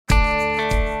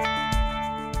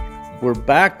We're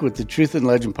back with the Truth and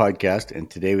Legend podcast, and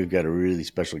today we've got a really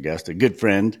special guest, a good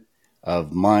friend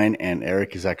of mine, and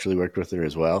Eric has actually worked with her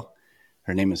as well.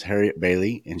 Her name is Harri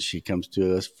Bailey, and she comes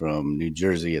to us from New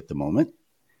Jersey at the moment.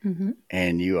 Mm-hmm.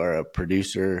 And you are a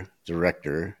producer,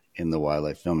 director in the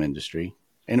wildlife film industry.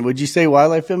 And would you say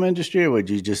wildlife film industry, or would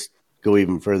you just go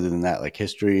even further than that, like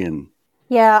history? And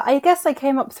yeah, I guess I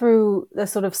came up through the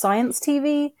sort of science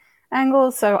TV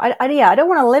angle. So I don't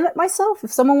want to limit myself.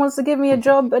 If someone wants to give me a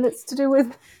job and it's to do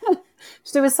with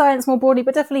science more broadly,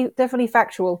 but definitely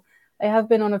factual. I have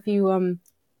been on a few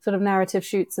sort of narrative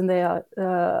shoots, and they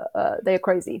are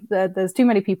crazy. There's too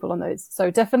many people on those,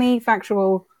 so definitely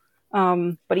factual.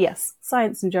 But yes,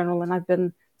 science in general, and I've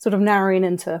been sort of narrowing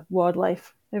into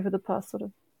wildlife over the past sort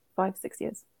of 5-6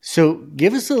 years. So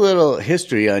give us a little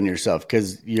history on yourself,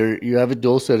 because you have a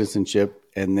dual citizenship,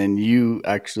 and then you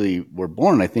actually were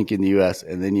born, I think, in the U.S.,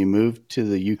 and then you moved to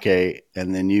the UK,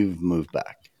 and then you've moved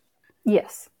back.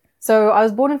 Yes. So I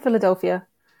was born in Philadelphia.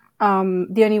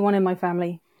 The only one in my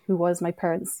family who was my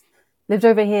parents lived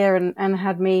over here and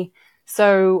had me,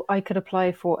 so I could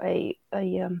apply for a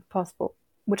passport,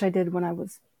 which I did when I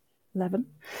was 11.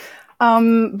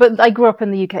 But I grew up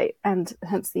in the UK, and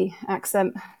hence the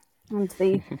accent and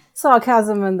the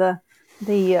sarcasm and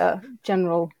the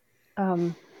general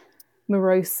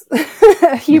morose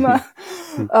humor.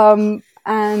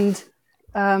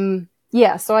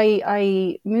 Yeah, so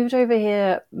I moved over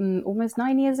here almost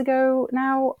 9 years ago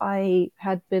now. I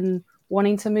had been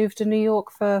wanting to move to New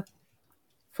York for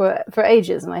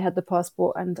ages, and I had the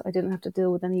passport, and I didn't have to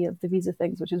deal with any of the visa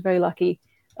things, which is very lucky.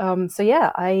 So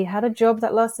yeah, I had a job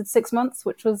that lasted 6 months,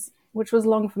 which was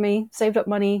long for me. Saved up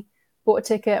money, bought a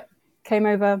ticket, came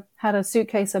over, had a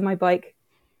suitcase and my bike,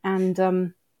 and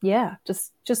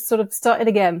just sort of started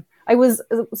again. When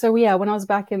I was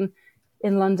back in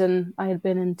London, I had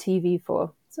been in TV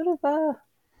for sort of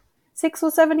 6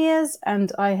 or 7 years,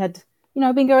 and I had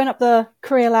been going up the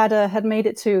career ladder, had made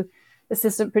it to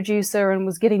assistant producer, and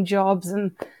was getting jobs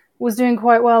and was doing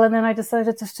quite well. And then I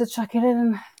decided to chuck it in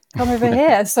and come over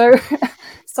here. So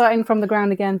starting from the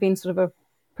ground again, being sort of a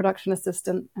production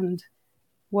assistant and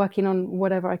working on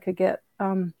whatever I could get.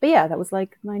 But yeah, that was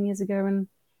like 9 years ago, and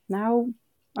now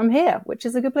I'm here, which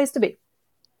is a good place to be.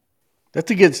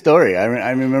 That's a good story. I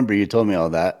remember you told me all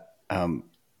that.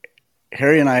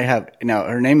 Harri and I have, now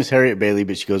her name is Harri Bailey,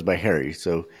 but she goes by Harri.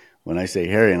 So when I say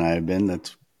Harri and I have been,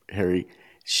 that's Harri.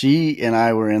 She and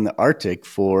I were in the Arctic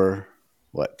for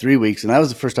 3 weeks. And that was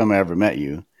the first time I ever met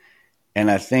you. And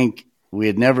I think we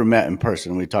had never met in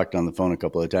person. We talked on the phone a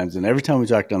couple of times. And every time we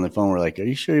talked on the phone, we're like, are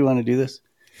you sure you want to do this?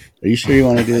 Are you sure you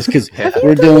want to do this? Because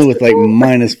we're dealing with like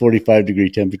minus 45 degree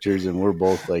temperatures, and we're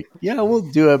both like, yeah, we'll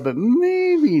do it, but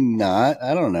maybe not.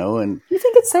 I don't know. And you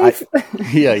think it's safe?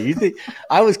 You think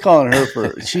I was calling her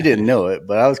for, she didn't know it,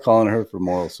 but I was calling her for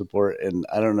moral support. And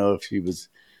I don't know if she was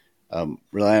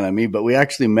relying on me, but we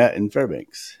actually met in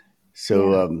Fairbanks.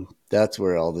 So that's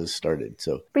where all this started.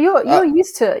 So, but you're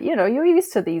used to, you're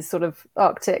used to these sort of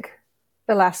Arctic,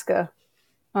 Alaska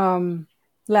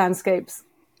landscapes.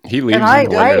 He leaves in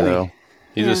the winter, though.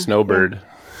 He's a snowbird.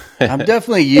 I'm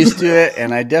definitely used to it,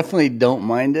 and I definitely don't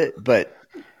mind it, but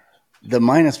the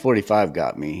minus 45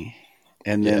 got me.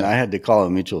 And then I had to call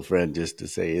a mutual friend just to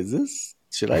say,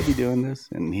 should I be doing this?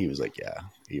 And he was like, yeah,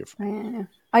 you're fine. Yeah.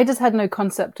 I just had no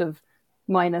concept of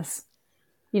minus.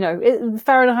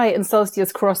 Fahrenheit and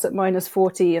Celsius cross at minus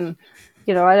 40, and,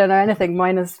 I don't know anything,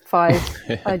 minus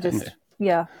 5. I just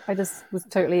was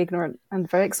totally ignorant and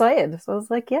very excited. So I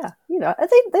was like,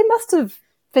 they must have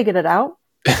figured it out.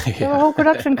 They're a whole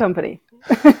production company.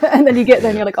 And then you get there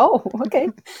and you're like, oh, okay.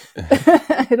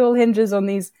 It all hinges on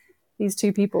these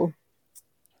two people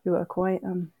who are quite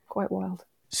wild.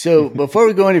 So before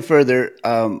we go any further,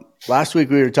 last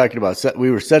week we were talking about, we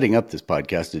were setting up this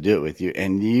podcast to do it with you,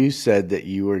 and you said that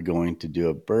you were going to do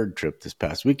a bird trip this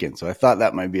past weekend. So I thought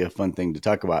that might be a fun thing to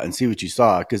talk about and see what you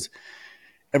saw, because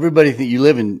everybody think you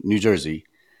live in New Jersey,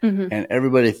 and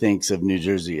everybody thinks of New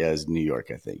Jersey as New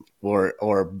York, I think,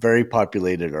 or very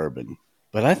populated urban.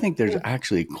 But I think there's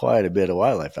actually quite a bit of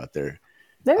wildlife out there.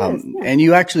 There is, and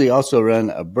you actually also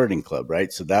run a birding club,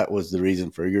 right? So that was the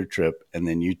reason for your trip, and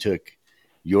then you took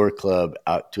your club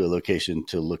out to a location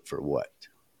to look for what?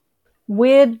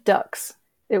 Weird ducks.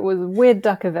 It was a weird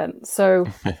duck event. So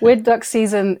weird duck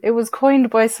season. It was coined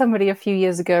by somebody a few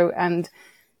years ago, and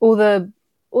all the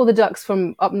ducks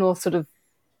from up north sort of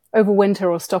overwinter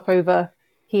or stop over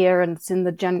here, and it's in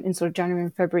sort of January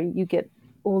and February. You get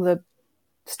all the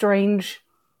strange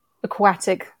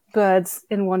aquatic birds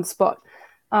in one spot.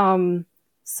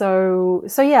 So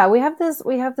yeah, we have this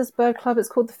bird club. It's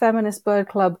called the Feminist Bird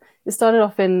Club. It started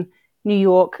off in New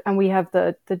York, and we have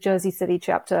the Jersey City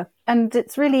chapter. And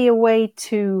it's really a way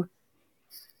to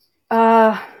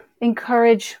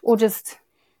encourage or just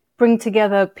bring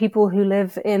together people who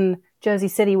live in Jersey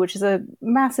City, which is a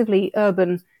massively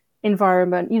urban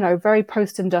environment, very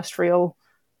post-industrial.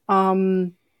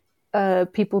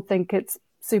 People think it's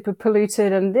super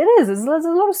polluted, and it is. There's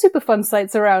a lot of super fun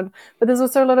sites around, but there's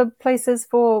also a lot of places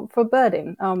for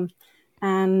birding.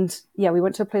 And yeah, we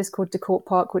went to a place called DeCourt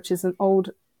Park, which is an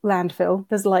old landfill.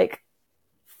 There's like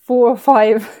 4 or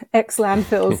 5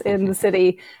 ex-landfills in the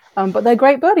city, but they're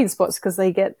great birding spots because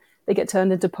they get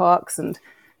turned into parks, and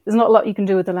there's not a lot you can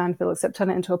do with the landfill except turn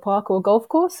it into a park or a golf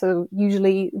course. So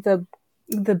usually the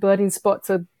birding spots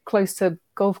are close to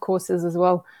golf courses as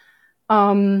well.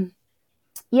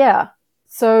 Yeah.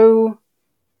 So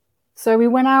we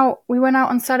went out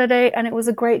on Saturday, and it was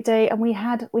a great day, and we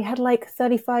had like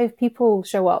 35 people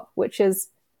show up, which is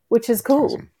cool.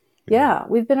 Awesome. Yeah,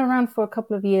 we've been around for a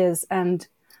couple of years, and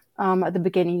at the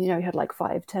beginning, we had like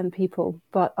 5-10 people,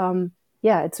 but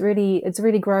yeah, it's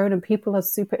really grown, and people are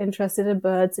super interested in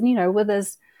birds. And where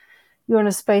you're in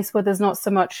a space where there's not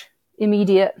so much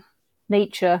immediate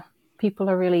nature, people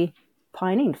are really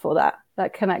pining for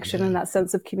that connection and that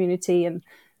sense of community. And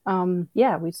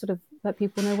yeah, we sort of let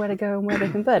people know where to go and where they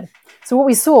can bird. So what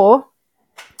we saw,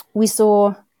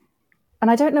 and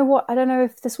I don't know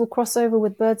if this will cross over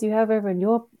with birds you have over in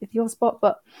your spot,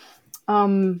 but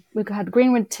we had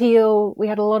green-winged teal, we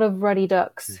had a lot of ruddy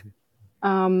ducks,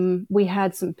 we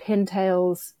had some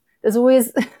pintails. There's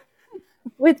always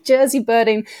with Jersey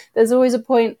birding, there's always a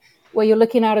point where you're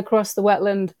looking out across the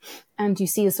wetland and you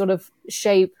see a sort of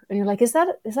shape, and you're like, is that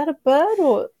a bird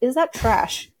or is that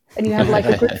trash? And you have like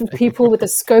a group of people with a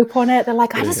scope on it. They're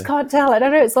like, I just can't tell. I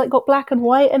don't know. It's like got black and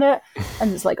white in it.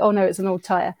 And it's like, oh no, it's an old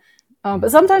tire.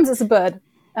 But sometimes it's a bird.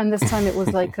 And this time it was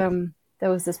like, there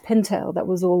was this pintail that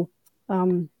was all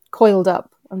coiled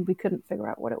up, and we couldn't figure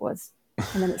out what it was.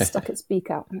 And then it stuck its beak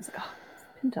out, and it's like, oh, it's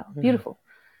a pintail. Beautiful.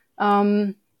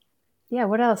 Yeah,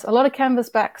 what else? A lot of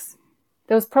canvasbacks.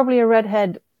 There was probably a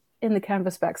redhead in the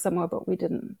canvasback somewhere, but we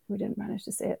didn't manage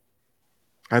to see it.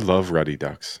 I love ruddy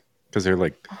ducks because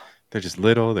they're just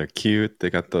little, they're cute, they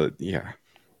got their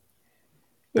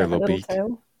little beak.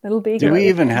 Little beak. Do we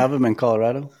even have them in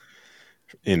Colorado?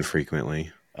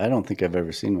 Infrequently. I don't think I've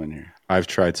ever seen one here. I've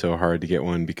tried so hard to get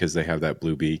one because they have that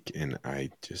blue beak, and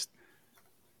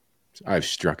I've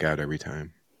struck out every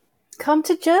time. Come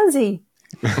to Jersey.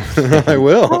 I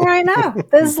will. All right now.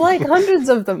 There's like hundreds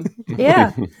of them.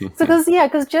 Yeah. Because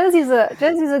Jersey's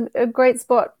a great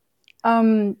spot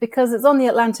because it's on the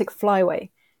Atlantic Flyway,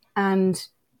 and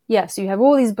so you have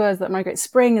all these birds that migrate.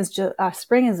 Spring is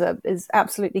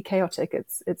absolutely chaotic.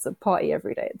 It's a party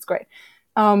every day. It's great.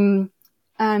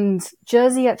 And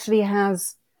Jersey actually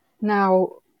has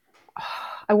now,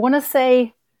 I want to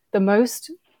say, the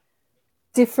most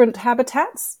different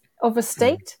habitats of a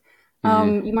state.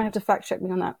 You might have to fact check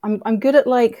me on that. I'm good at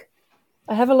I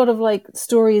have a lot of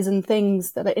stories and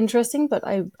things that are interesting, but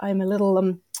I'm a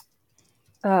little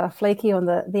flaky on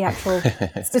the actual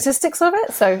statistics of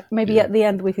it. So maybe at the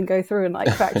end we can go through and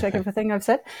fact check everything I've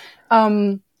said.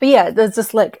 But yeah, there's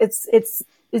just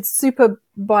it's super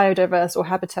biodiverse or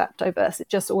habitat diverse. It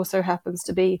just also happens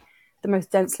to be the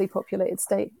most densely populated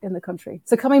state in the country.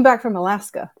 So coming back from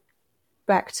Alaska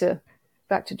back to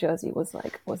Jersey was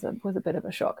a bit of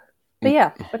a shock. But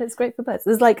yeah, but it's great for birds.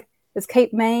 There's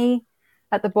Cape May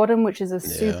at the bottom, which is a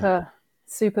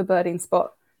super birding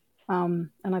spot. And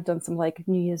I've done some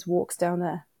New Year's walks down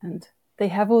there, and they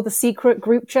have all the secret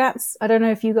group chats. I don't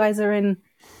know if you guys are in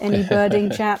any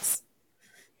birding chats,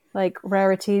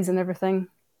 rarities and everything.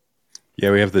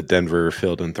 Yeah, we have the Denver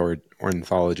field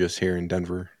ornithologist here in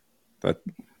Denver. That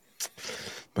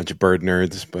bunch of bird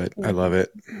nerds, but I love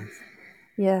it.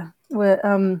 Yeah, with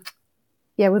all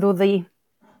the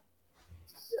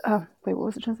wait, what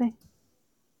was it trying to say?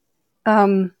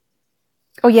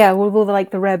 With all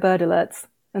the rare bird alerts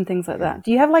and things like that.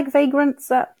 Do you have vagrants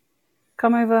that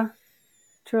come over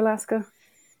to Alaska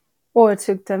or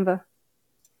to Denver?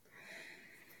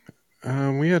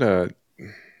 We had a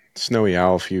snowy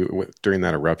owl during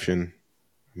that eruption.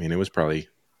 I mean, it was probably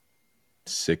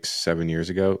 6-7 years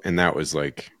ago, and that was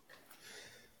it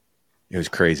was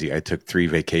crazy. I took 3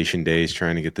 vacation days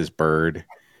trying to get this bird,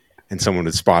 and someone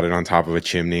would spot it on top of a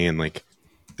chimney, and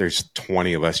there's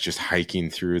 20 of us just hiking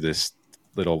through this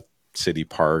little city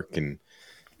park, and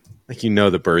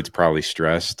the bird's probably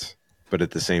stressed, but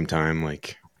at the same time,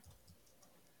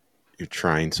 you're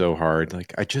trying so hard.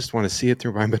 I just want to see it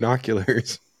through my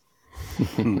binoculars.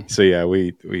 So yeah,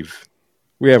 we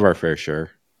have our fair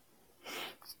share.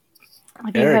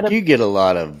 Eric, you get a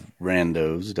lot of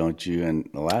randos, don't you, in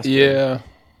Alaska?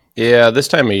 Yeah. This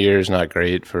time of year is not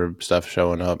great for stuff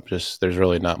showing up. Just there's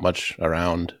really not much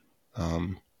around.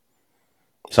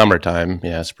 Summertime,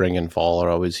 spring and fall are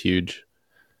always huge.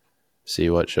 See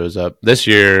what shows up. This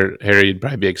year, Harry, you'd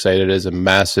probably be excited, is a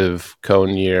massive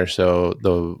cone year. So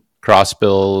the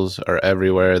crossbills are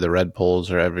everywhere. The red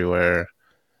poles are everywhere.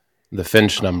 The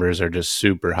finch numbers are just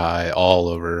super high all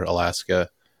over Alaska.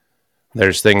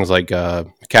 There's things like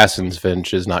Cassin's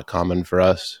finch is not common for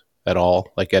us at all.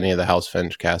 Like any of the house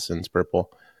finch, Cassin's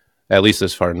purple, at least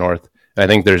this far north. I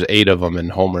think there's 8 of them in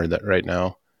Homer that right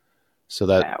now. So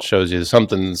that shows you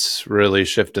something's really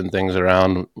shifting things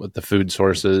around with the food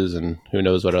sources and who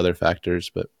knows what other factors.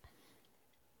 But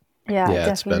yeah,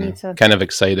 it's been kind of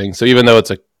exciting. So even though it's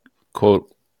a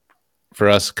quote for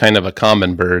us, kind of a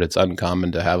common bird, it's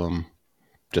uncommon to have them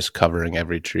just covering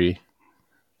every tree.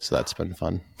 So that's been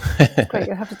fun. Great.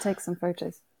 You'll have to take some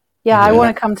photos. Yeah, I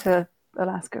want to come to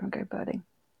Alaska and go birding.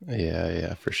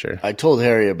 Yeah, for sure. I told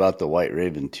Harry about the white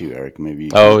raven too, Eric. Maybe you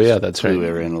that's clue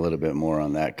her in a little bit more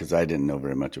on that because I didn't know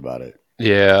very much about it.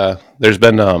 Yeah, there's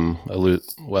been a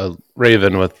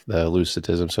raven with the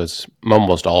leucism, so it's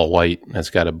almost all white. It's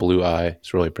got a blue eye.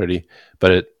 It's really pretty.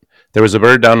 But there was a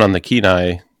bird down on the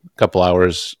Kenai a couple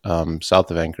hours south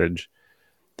of Anchorage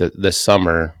this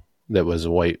summer that was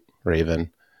a white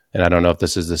raven. And I don't know if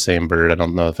this is the same bird. I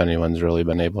don't know if anyone's really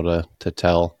been able to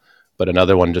tell. But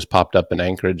another one just popped up in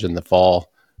Anchorage in the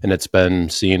fall, and it's been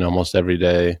seen almost every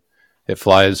day. It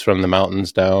flies from the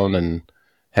mountains down and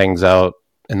hangs out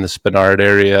in the Spenard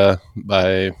area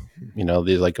by,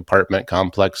 these like apartment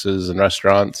complexes and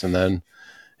restaurants. And then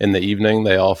in the evening,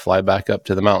 they all fly back up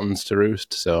to the mountains to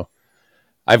roost. So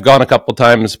I've gone a couple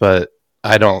times, but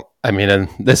and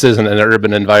this isn't an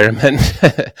urban environment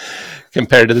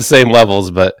compared to the same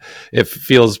levels, but it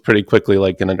feels pretty quickly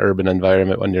like in an urban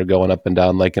environment when you're going up and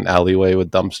down like an alleyway with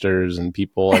dumpsters and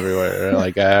people everywhere.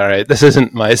 Like, all right, this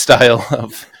isn't my style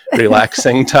of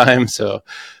relaxing time. So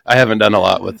I haven't done a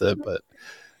lot with it, but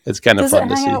it's kind of fun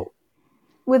to see. Out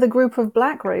with a group of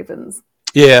black ravens?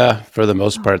 Yeah, for the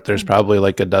most part, there's probably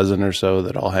like a dozen or so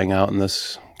that all hang out in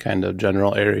this kind of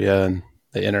general area and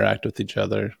they interact with each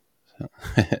other.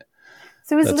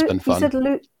 So that's been fun.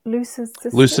 You said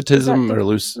leucism or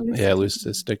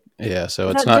leucistic. Yeah, so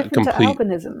it's not complete. To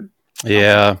albinism?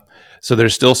 Yeah, so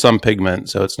there's still some pigment,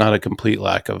 so it's not a complete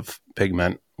lack of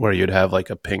pigment where you'd have like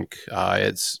a pink eye.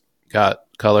 It's got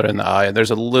color in the eye, and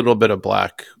there's a little bit of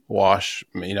black wash,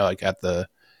 like at the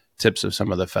tips of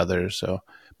some of the feathers. So,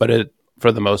 but it,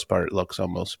 for the most part, looks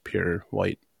almost pure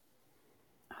white.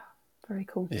 Very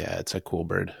cool. Yeah, it's a cool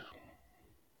bird.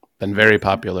 Been very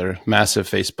popular. Massive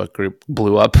Facebook group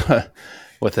blew up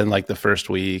within like the first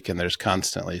week, and there's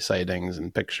constantly sightings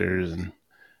and pictures and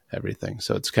everything.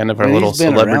 So it's kind of our little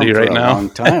celebrity right now. A long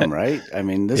time, right? I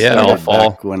mean, this all fall.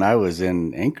 Back when I was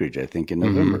in Anchorage, I think in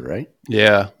November, right?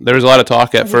 Yeah, there was a lot of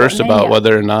talk at first about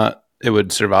whether or not it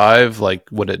would survive. Like,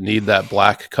 would it need that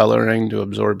black coloring to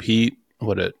absorb heat?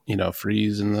 Would it,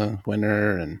 freeze in the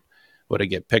winter? And would it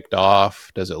get picked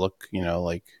off? Does it look,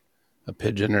 like a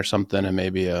pigeon or something, and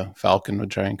maybe a falcon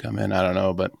would try and come in? I don't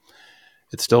know, but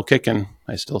it's still kicking.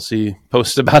 I still see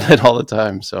posts about it all the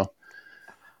time. So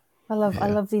I love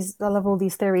all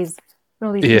these theories.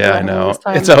 All these I know.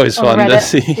 It's always fun to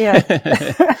see. Yeah.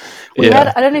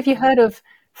 I don't know if you heard of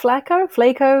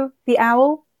Flaco the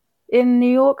owl in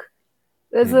New York.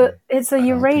 It's a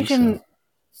Eurasian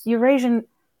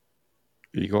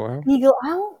eagle owl. Eagle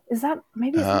owl? Is that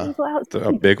maybe it's an eagle owl?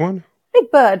 A big one?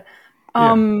 Big bird.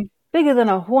 Bigger than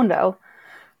a horned owl.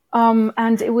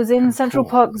 And it was in Central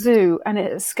Park Zoo and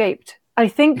it escaped. I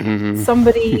think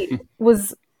somebody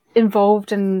was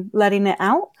involved in letting it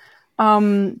out.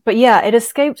 But yeah, it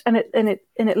escaped and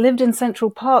it lived in Central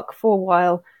Park for a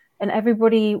while, and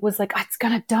everybody was like, it's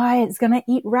gonna die, it's gonna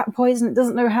eat rat poison, it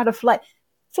doesn't know how to fly.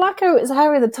 Flacco is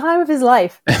having the time of his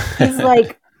life. He's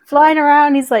like flying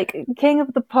around, he's like king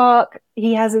of the park.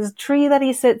 He has his tree that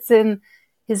he sits in.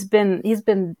 He's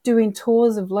been doing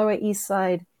tours of Lower East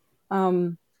Side.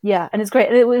 And it's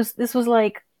great. And this was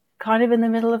like kind of in the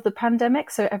middle of the pandemic,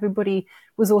 so everybody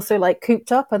was also like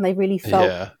cooped up, and they really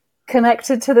felt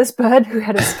connected to this bird who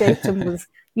had escaped and was,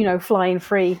 flying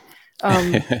free.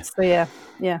 Flacco.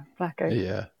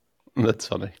 Yeah, that's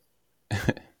funny.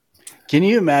 Can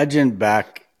you imagine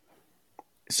back?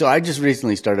 So I just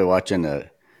recently started watching a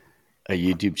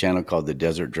YouTube channel called The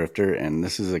Desert Drifter, and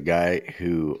this is a guy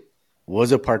who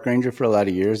was a park ranger for a lot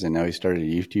of years, and now he started a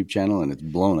YouTube channel, and it's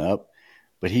blown up.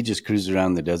 But he just cruises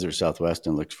around the desert Southwest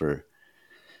and looks for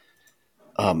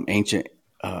ancient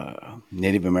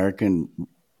Native American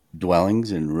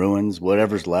dwellings and ruins,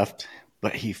 whatever's left.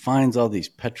 but he finds all these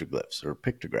petroglyphs or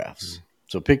pictographs.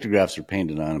 So pictographs are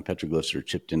painted on and petroglyphs are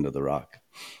chipped into the rock.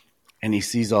 And he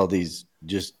sees all these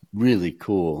just really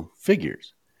cool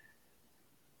figures.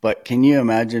 But can you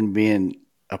imagine being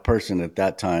a person at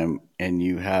that time and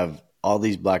you have all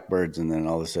these blackbirds and then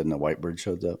all of a sudden a white bird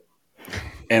shows up?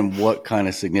 And what kind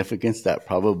of significance that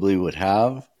probably would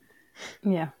have?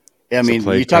 Yeah. I mean,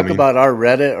 you talk about our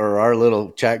Reddit or our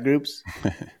little chat groups.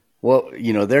 Well,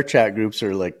 you know, their chat groups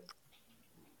are like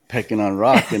pecking on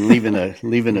rock and leaving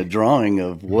a drawing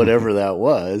of whatever that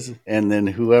was, and then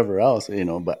whoever else, you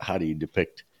know. But how do you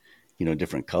depict, you know,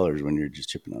 different colors when you're just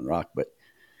chipping on rock? But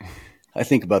I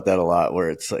think about that a lot, where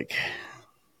it's like,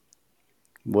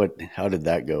 how did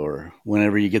that go? Or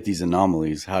whenever you get these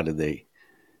anomalies, how did they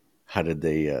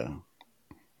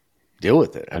deal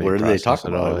with it? Where did they talk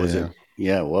about it? Was it?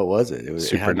 Yeah, what was it? It was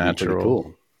supernatural. Pretty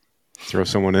cool. Throw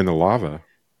someone into lava.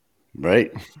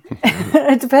 Right.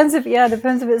 It depends if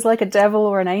it's like a devil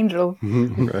or an angel.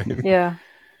 Right.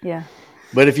 Yeah.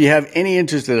 But if you have any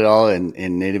interest at all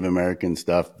in Native American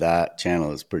stuff, that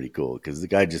channel is pretty cool because the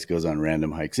guy just goes on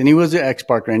random hikes. And he was an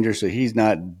ex-park ranger, so he's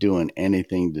not doing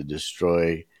anything to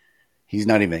destroy. He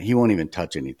won't even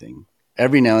touch anything.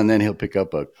 Every now and then he'll pick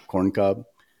up a corn cob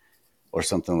or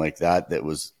something like that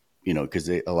was, you know, because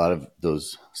a lot of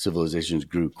those civilizations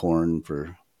grew corn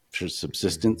for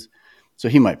subsistence. So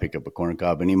he might pick up a corn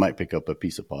cob and he might pick up a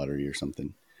piece of pottery or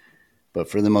something. But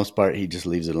for the most part, he just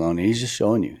leaves it alone. And he's just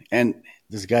showing you. And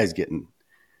this guy's getting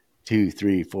 200,000,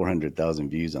 300,000, 400,000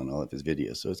 views on all of his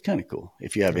videos. So it's kind of cool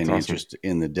if you have any interest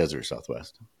in the desert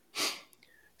Southwest.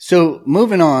 So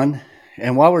moving on,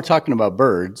 and while we're talking about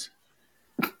birds,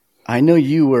 I know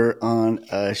you were on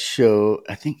a show,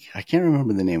 I can't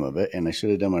remember the name of it, and I should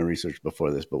have done my research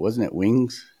before this, but wasn't it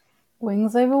Wings?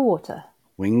 Wings Over Water.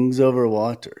 Wings Over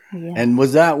Water. Yeah. And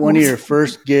was that one of your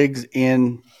first gigs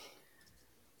in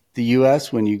the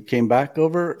U.S. when you came back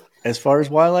over as far as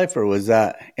wildlife, or was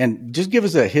that, and just give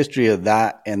us a history of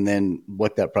that and then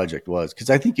what that project was? Because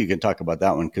I think you can talk about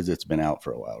that one because it's been out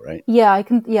for a while, right? Yeah, I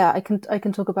can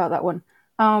talk about that one.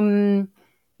 So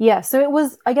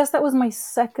I guess that was my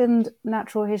second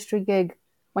natural history gig.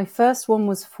 My first one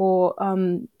was for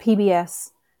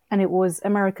PBS, and it was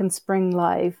American Spring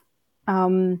Live.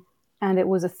 And it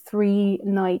was a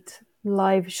 3-night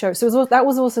live show. So that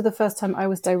was also the first time I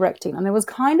was directing. And I was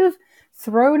kind of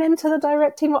thrown into the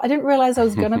directing. I didn't realize I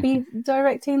was going to be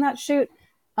directing that shoot.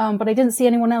 But I didn't see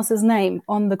anyone else's name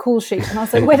on the call sheet. And I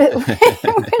was like, wait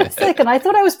a second. I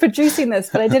thought I was producing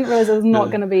this, but I didn't realize I was not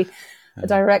going to be a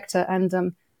director.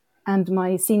 And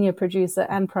my senior producer,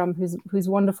 Anne Prum, who's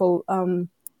wonderful,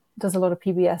 does a lot of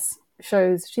PBS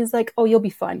shows. She's like, oh, you'll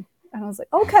be fine. And I was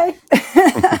like, okay.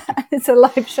 It's a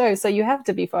live show, so you have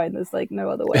to be fine. There's like no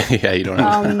other way. Yeah, you don't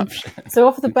have an option. So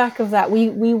off the back of that,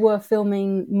 we were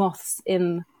filming moths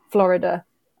in Florida,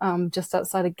 just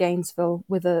outside of Gainesville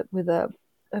with a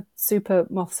super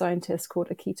moth scientist called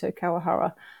Akito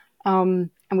Kawahara. And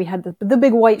we had the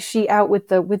big white sheet out with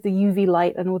the UV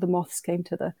light, and all the moths came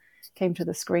to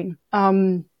the screen.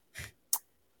 But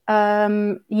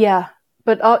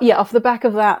off the back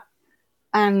of that,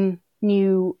 and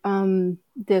knew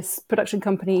this production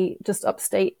company just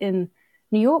upstate in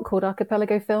New York called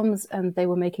Archipelago Films, and they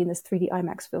were making this 3D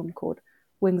IMAX film called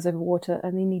Wings Over Water,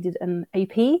 and they needed an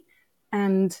AP,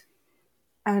 and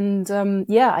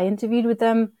I interviewed with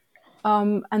them,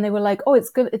 and they were like, oh,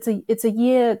 it's good, it's a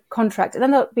year contract. It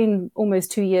ended up being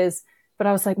almost 2 years, but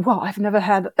I was like, wow, I've never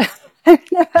had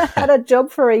a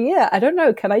job for a year. I don't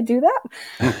know, can I do that?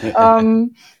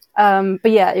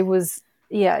 But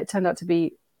yeah, it turned out to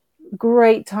be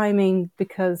great timing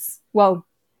because, well,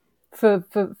 for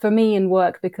me in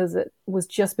work, because it was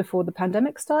just before the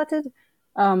pandemic started.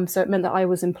 So it meant that I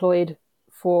was employed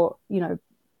for,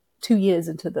 2 years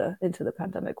into the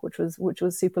pandemic, which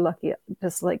was super lucky.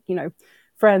 Just like,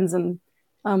 friends and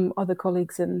other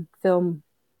colleagues in film,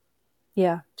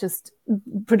 just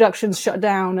productions shut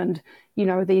down, and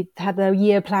they had their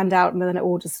year planned out, and then it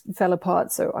all just fell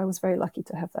apart. So I was very lucky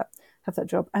to have that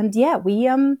job. And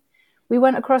we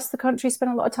went across the country,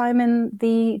 spent a lot of time in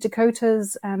the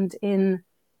Dakotas and in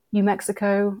New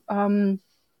Mexico,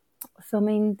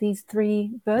 filming these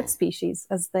 3 bird species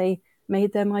as they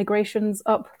made their migrations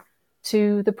up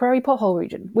to the prairie pothole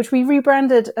region, which we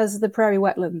rebranded as the prairie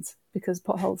wetlands because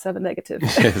potholes have a negative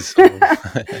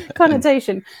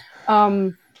connotation.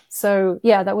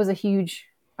 That was a huge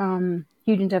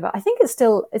endeavor. I think it's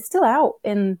still out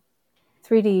in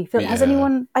 3D film. Has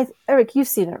anyone? Eric, you've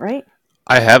seen it, right?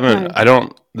 I haven't. No. I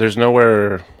don't. There's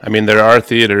nowhere. I mean, there are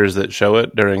theaters that show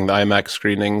it during the IMAX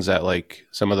screenings at like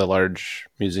some of the large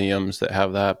museums that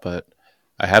have that, but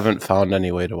I haven't found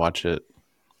any way to watch it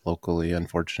locally,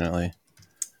 unfortunately.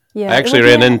 Yeah, I actually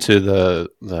ran into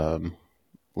the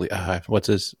what's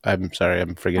his? I'm sorry,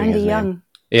 I'm forgetting Andy his name. Young.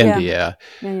 Andy, Yeah.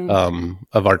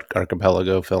 Of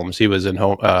Archipelago Films. He was in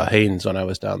Haynes when I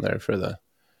was down there for the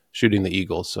shooting the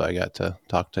Eagles, so I got to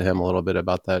talk to him a little bit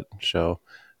about that show.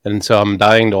 And so I'm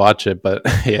dying to watch it, but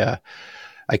yeah,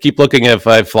 I keep looking if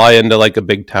I fly into like a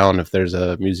big town, if there's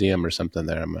a museum or something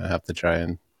there, I'm gonna have to try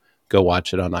and go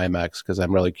watch it on IMAX because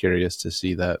I'm really curious to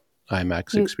see that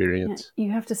IMAX experience.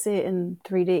 You have to see it in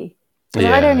 3D. Because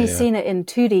Yeah, I'd only seen it in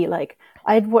 2D. Like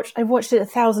I've watched it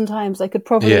 1,000 times. I could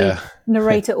probably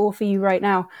narrate it all for you right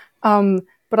now.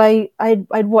 But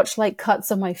I'd watch like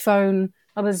cuts on my phone.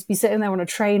 I'd just be sitting there on a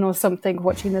train or something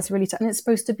watching this really, and it's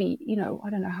supposed to be, I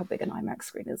don't know how big an IMAX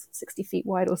screen is, 60 feet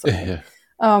wide or something.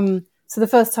 So the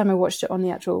first time I watched it on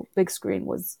the actual big screen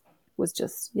was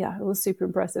just, it was super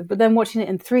impressive. But then watching it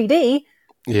in 3D,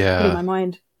 blew my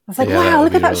mind. I was like, wow,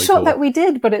 look at that really shot that we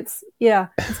did. But it's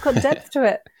got depth to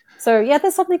it. So yeah,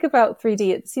 there's something about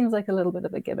 3D. It seems like a little bit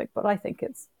of a gimmick, but I think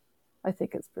it's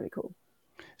pretty cool.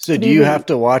 So do you have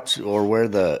to watch or wear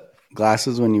the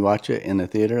glasses when you watch it in a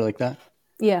theater like that?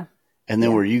 Yeah. And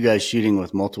then were you guys shooting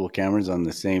with multiple cameras on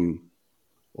the same,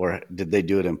 or did they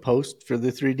do it in post for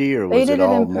the 3D, or was it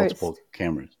all multiple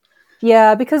cameras?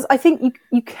 Yeah, because I think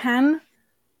you can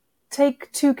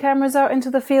take two cameras out into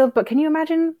the field, but can you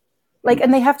imagine? Like,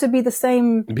 and they have to be the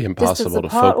same It'd be impossible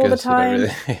distance apart all the time.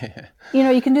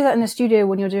 And you can do that in a studio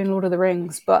when you're doing Lord of the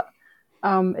Rings, but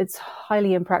it's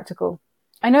highly impractical.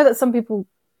 I know that some people,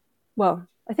 I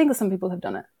think that some people have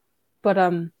done it, but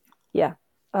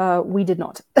we did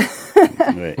not. You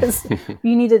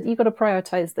got to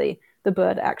prioritize the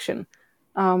bird action,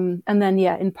 and then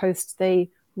in post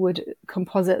they would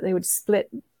composite. They would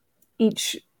split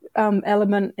each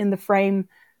element in the frame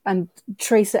and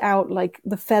trace it out, like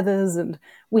the feathers. And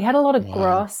we had a lot of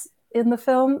grass in the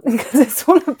film because it's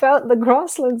all about the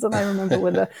grasslands. And I remember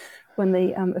when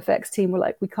the effects team were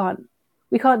like, we can't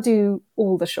do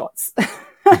all the shots.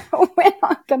 We're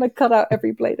not going to cut out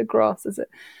every blade of grass as it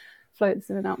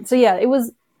floats in and out. So yeah, it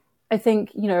was, I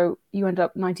think, you end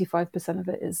up 95% of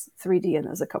it is 3D and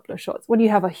there's a couple of shots. When you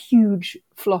have a huge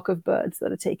flock of birds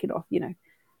that are taken off,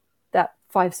 that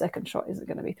 5-second shot isn't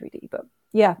going to be 3D. But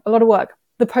yeah, a lot of work.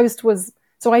 The post was,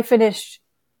 so I finished,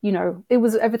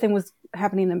 everything was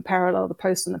happening in parallel, the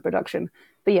post and the production.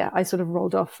 But yeah, I sort of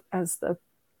rolled off as the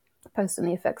post and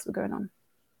the effects were going on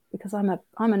because I'm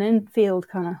an in-field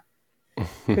kind of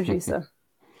producer.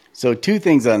 So 2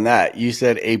 things on that. You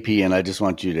said AP, and I just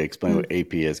want you to explain what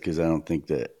AP is because I don't think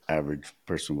the average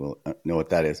person will know what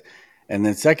that is. And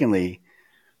then secondly,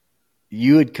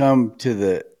 you had come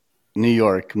to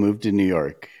moved to New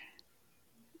York,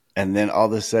 and then all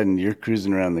of a sudden you're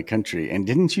cruising around the country. And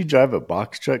didn't you drive a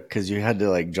box truck because you had to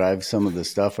like drive some of the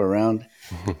stuff around?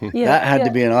 That had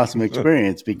to be an awesome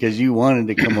experience because you wanted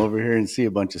to come over here and see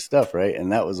a bunch of stuff, right?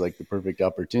 And that was like the perfect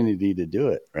opportunity to do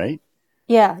it, right?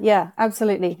 Yeah,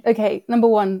 absolutely. Okay, number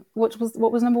one. What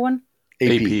was number one?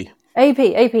 AP.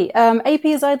 AP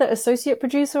is either associate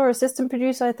producer or assistant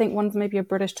producer. I think one's maybe a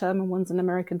British term and one's an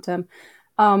American term.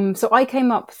 So I came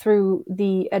up through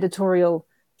the editorial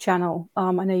channel.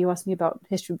 I know you asked me about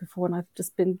history before, and I've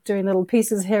just been doing little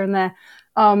pieces here and there.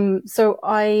 So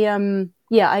I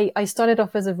started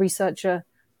off as a researcher,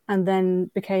 and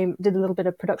then did a little bit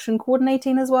of production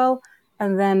coordinating as well,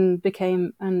 and then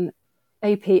became an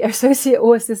AP associate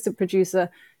or assistant producer,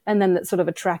 and then that's sort of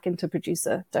a track into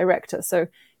producer director. So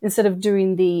instead of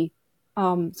doing the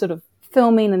sort of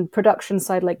filming and production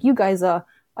side like you guys are,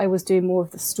 I was doing more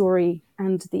of the story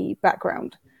and the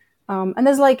background. And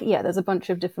there's a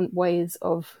bunch of different ways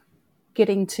of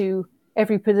getting to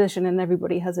every position, and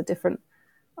everybody has a different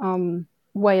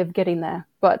way of getting there.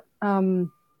 But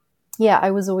I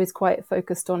was always quite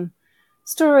focused on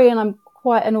story, and I'm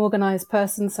quite an organized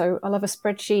person, so I love a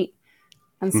spreadsheet.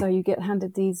 And so you get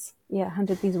handed these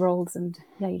roles, and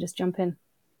you just jump in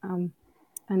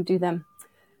and do them.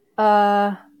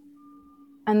 And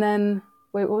then,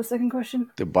 wait, what was the second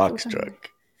question? The box truck.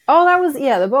 Oh, that was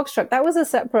the box truck. That was a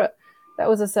separate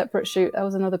shoot. That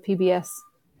was another PBS.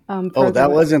 Oh, that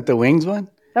wasn't the Wings one?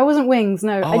 That wasn't Wings.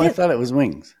 No, I thought it was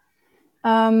Wings.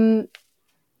 No,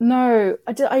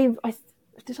 did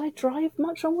I drive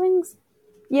much on Wings?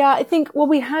 Yeah, I think. Well,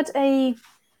 we had a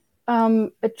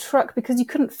truck because you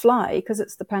couldn't fly because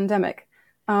it's the pandemic.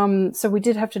 So we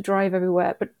did have to drive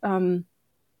everywhere, but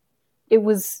it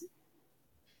was.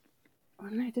 Oh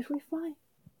no, did we fly?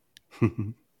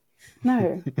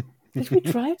 No. Did we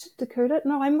drive to Dakota?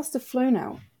 No, I must have flown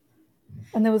out.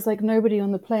 And there was like nobody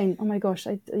on the plane. Oh my gosh.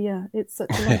 It's such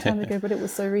a long time ago, but it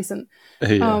was so recent.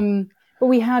 But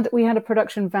we had a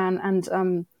production van,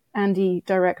 and Andy,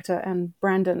 director, and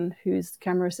Brandon, who's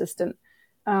camera assistant,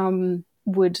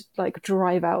 would like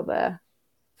drive out there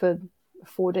for a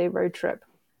 4-day road trip,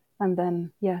 and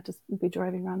then just be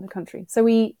driving around the country. So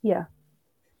I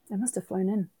must have flown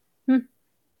in.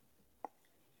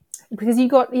 Because you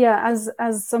got as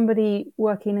somebody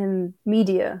working in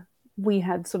media, we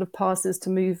had sort of passes to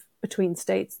move between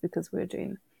states because we were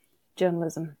doing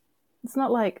journalism.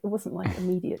 It wasn't like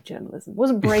immediate journalism. It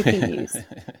wasn't breaking news,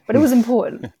 but it was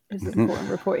important. It was important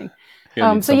reporting.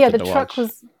 The truck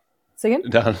was. Say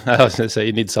again? No, I was going to say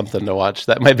you need something to watch.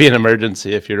 That might be an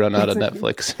emergency if you run out of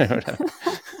Netflix or whatever.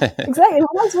 Exactly.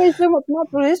 Well, that's why so much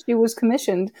natural history was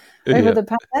commissioned over the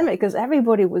pandemic, because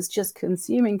everybody was just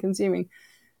consuming.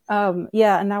 And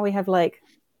now we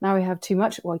have too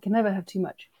much. Well, you can never have too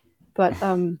much. But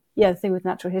the thing with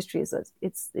natural history is that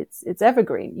it's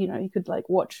evergreen. You know, you could like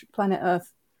watch Planet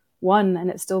Earth 1 and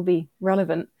it still be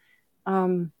relevant.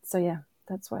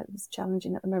 That's why it's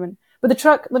challenging at the moment. But the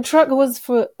truck was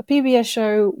for a PBS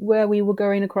show where we were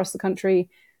going across the country.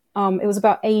 It was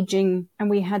about aging, and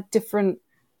we had different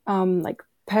like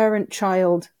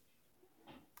parent-child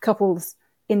couples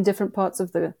in different parts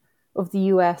of the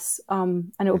US,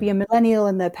 and it would be a millennial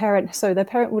and their parent. So their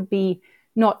parent would be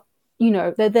not,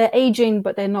 they're aging,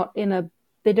 but they're not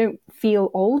they don't feel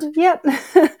old yet.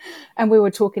 And we were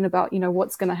talking about,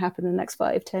 what's going to happen in the next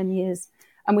 5-10 years.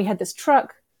 And we had this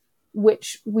truck,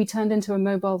 which we turned into a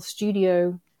mobile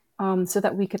studio, so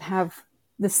that we could have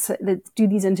do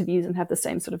these interviews and have the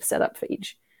same sort of setup for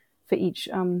each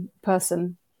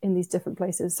person in these different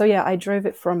places. So I drove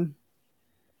it from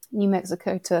New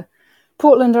Mexico to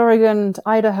Portland, Oregon, to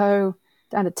Idaho,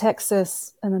 down to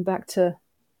Texas, and then back to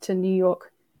New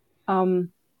York. And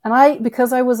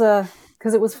because it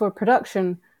was for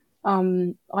production,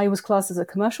 I was classed as a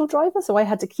commercial driver, so I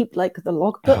had to keep like the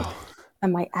logbook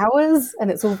and my hours,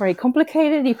 and it's all very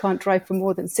complicated. You can't drive for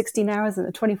more than 16 hours in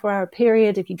a 24-hour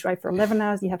period. If you drive for 11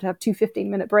 hours, you have to have 2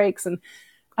 15-minute breaks, and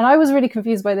I was really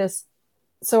confused by this.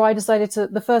 So I decided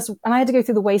and I had to go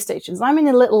through the weigh stations. I'm in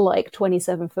a little like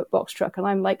 27-foot box truck, and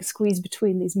I'm like squeezed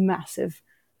between these massive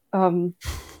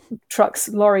trucks,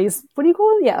 lorries. What do you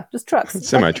call them? Yeah, just trucks.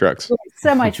 Semi-trucks.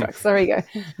 Semi-trucks. There we go.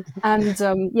 And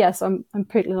so I'm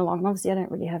pootling along. And obviously, I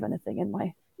don't really have anything in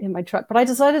my truck, but I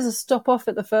decided to stop off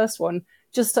at the first one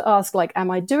just to ask, like, am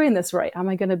I doing this right? Am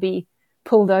I going to be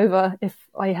pulled over if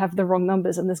I have the wrong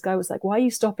numbers? And this guy was like, "Why are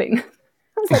you stopping?"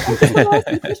 I was like, "I'm just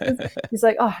asking questions." He's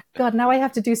like, "Oh God, now I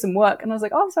have to do some work." And I was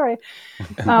like, "Oh, sorry."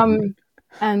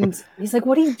 And he's like,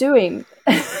 "What are you doing?"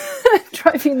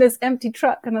 Driving this empty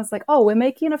truck. And I was like, "Oh, we're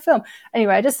making a film."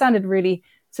 Anyway, I just sounded really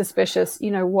suspicious.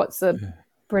 What's a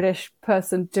British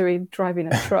person doing driving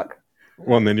a truck?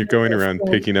 Well, and then you're going around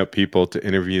picking up people to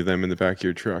interview them in the back of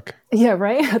your truck. Yeah,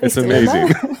 right? It's amazing.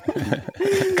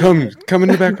 Come in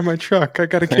the back of my truck. I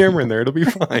got a camera in there. It'll be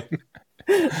fine.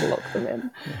 Lock them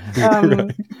in.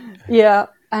 Right. Yeah.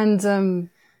 And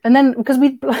then because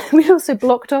we also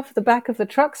blocked off the back of the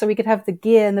truck so we could have the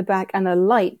gear in the back and a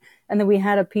light. And then we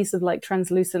had a piece of like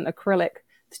translucent acrylic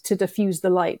to diffuse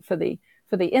the light for the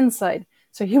inside.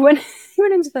 So he went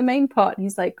into the main part, and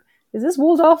he's like, "Is this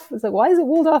walled off?" I was like, "Why is it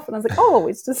walled off?" And I was like, "Oh,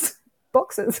 it's just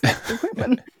boxes,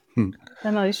 equipment."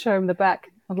 Then I show him the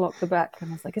back, unlock the back, and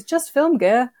I was like, "It's just film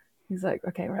gear." He's like,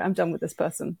 "Okay, right, I'm done with this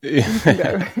person. You can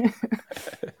go."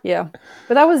 Yeah,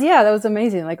 but that was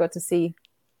amazing. I got to see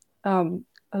a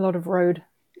lot of road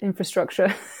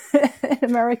infrastructure in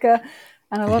America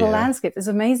and a lot of landscape. It's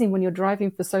amazing when you're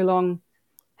driving for so long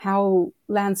how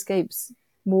landscapes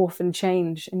morph and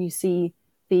change, and you see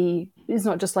it's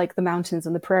not just like the mountains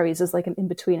and the prairies. There's like an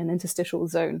in-between, an interstitial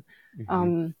zone.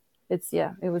 Mm-hmm.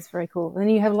 It was very cool. And then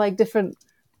you have like different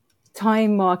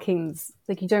time markings.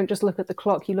 Like you don't just look at the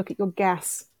clock, you look at your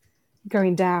gas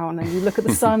going down, and you look at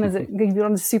the sun as you're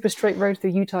on a super straight road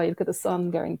through Utah, you look at the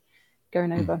sun going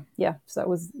over. Yeah. So that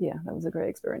was a great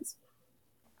experience.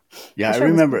 Yeah, I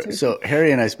remember. So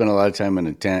Harry and I spent a lot of time in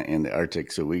a tent in the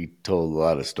Arctic, so we told a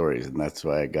lot of stories, and that's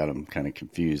why I got him kind of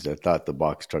confused. I thought the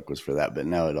box truck was for that, but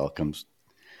now it all comes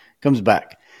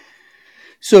back.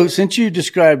 So since you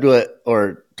described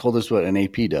or told us what an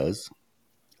AP does,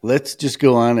 let's just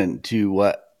go on into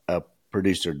what a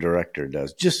producer director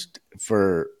does. Just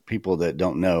for people that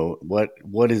don't know,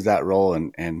 what is that role,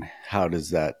 and how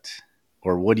does that,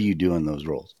 or what do you do in those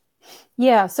roles?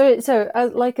 Yeah, so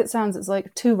like it sounds, it's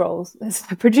like two roles. There's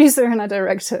a producer and a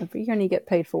director, but you only get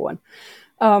paid for one.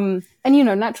 And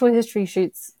natural history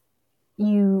shoots,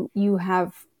 you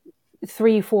have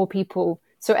 3-4 people,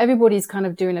 so everybody's kind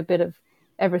of doing a bit of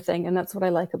everything, and that's what I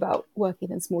like about working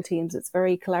in small teams. It's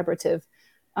very collaborative.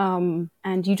 And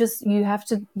you have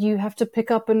to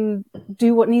pick up and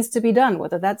do what needs to be done,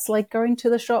 whether that's like going to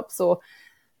the shops or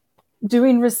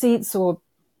doing receipts or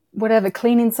whatever,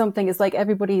 cleaning something. Is like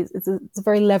it's a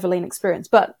very leveling experience.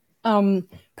 But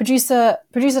producer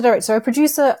director. So a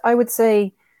producer, I would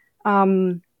say,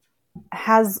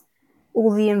 has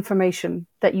all the information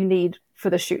that you need for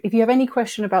the shoot. If you have any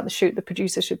question about the shoot, the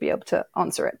producer should be able to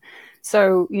answer it.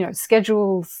 So,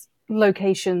 schedules,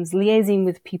 locations, liaising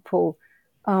with people,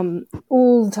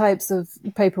 all types of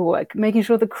paperwork, making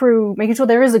sure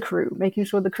there is a crew, making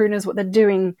sure the crew knows what they're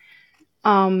doing,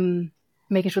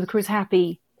 making sure the crew's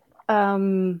happy.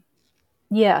 Getting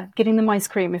them ice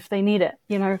cream if they need it.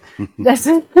 That's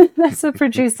a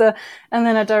producer. And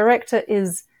then a director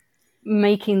is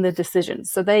making the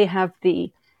decisions. So they have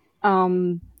the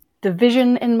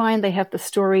vision in mind. They have the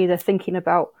story. They're thinking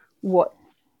about what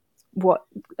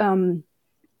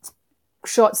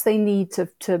shots they need to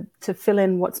fill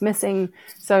in what's missing.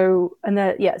 So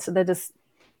they're just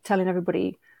telling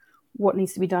everybody what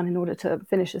needs to be done in order to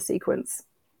finish a sequence.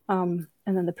 And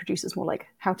then the producer's more like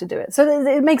how to do it. So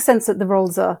it makes sense that the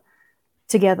roles are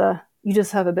together. You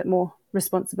just have a bit more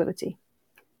responsibility.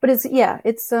 But I've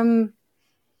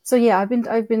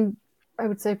been I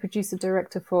would say producer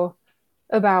director for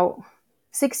about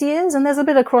 6 years, and there's a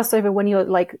bit of crossover when you're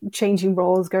like changing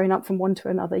roles, going up from one to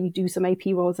another. You do some AP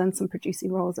roles and some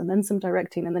producing roles and then some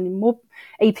directing and then more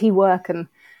AP work. And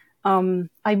I'm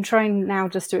trying now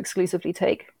just to exclusively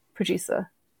take producer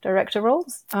director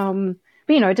roles.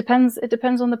 But it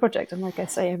depends on the project. And like I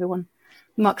say, everyone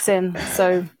mucks in.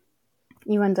 So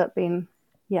you end up being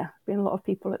a lot of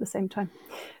people at the same time.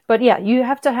 But you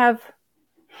have to have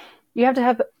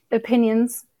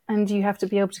opinions and you have to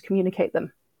be able to communicate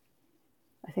them.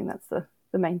 I think that's the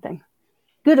main thing.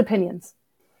 Good opinions.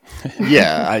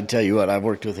 Yeah, I tell you what, I've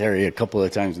worked with Harri a couple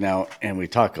of times now, and we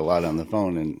talk a lot on the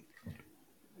phone, and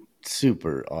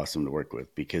super awesome to work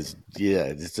with because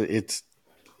it's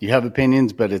you have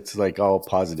opinions, but it's like all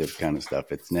positive kind of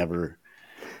stuff. It's never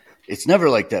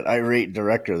like that irate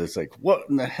director that's like, "What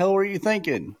in the hell were you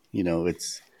thinking?"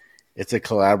 It's a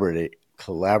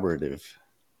collaborative.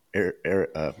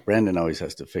 Brandon always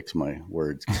has to fix my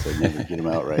words because I never get them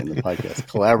out right in the podcast.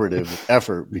 Collaborative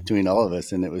effort between all of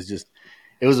us, and it was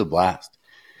a blast.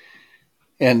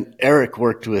 And Eric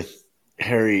worked with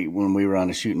Harri when we were on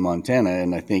a shoot in Montana,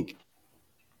 and I think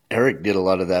Eric did a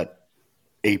lot of that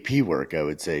AP work, I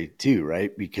would say, too,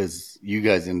 right? Because you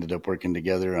guys ended up working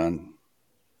together on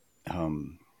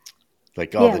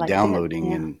the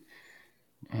downloading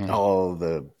and all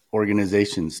the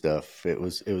organization stuff. It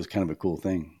was kind of a cool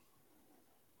thing.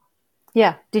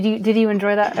 Yeah. Did you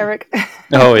enjoy that, Eric?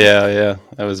 Oh yeah.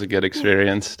 That was a good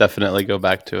experience. Definitely go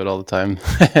back to it all the time.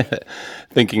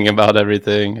 Thinking about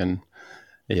everything and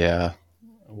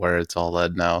where it's all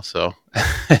led now. So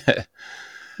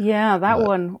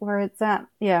one where it's at.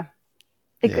 Yeah.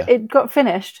 It got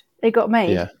finished. It got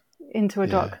made into a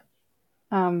doc.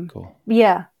 Cool.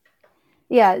 Yeah.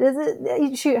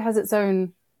 Each shoot has its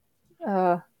own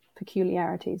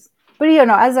peculiarities. But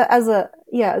as a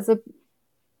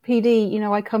PD,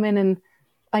 I come in and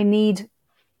I need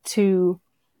to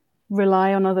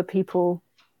rely on other people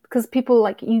because people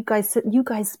like you guys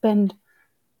spend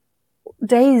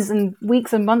days and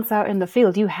weeks and months out in the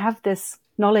field. You have this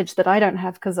knowledge that I don't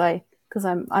have because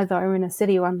I'm either in a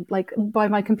city or I'm like by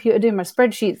my computer doing my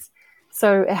spreadsheets.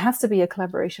 So it has to be a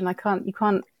collaboration. You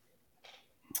can't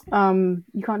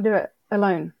do it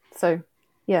alone. So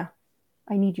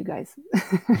I need you guys.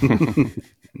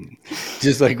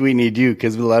 Just like we need you,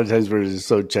 because a lot of times we're just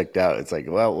so checked out. It's like,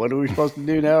 well, what are we supposed to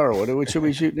do now, or what should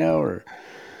we shoot now, or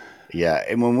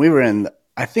And when we were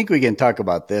I think we can talk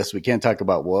about this. We can't talk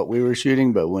about what we were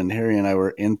shooting, but when Harri and I were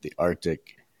in the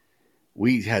Arctic,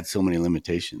 we had so many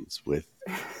limitations with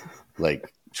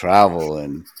like travel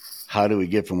and how do we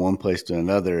get from one place to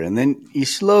another, and then you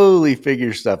slowly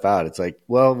figure stuff out. It's like,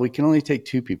 well, we can only take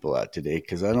 2 people out today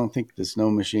because I don't think the snow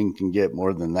machine can get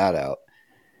more than that out.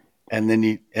 And then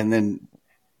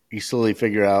you slowly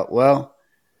figure out, well,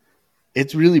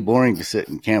 it's really boring to sit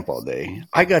in camp all day.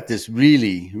 I got this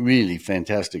really, really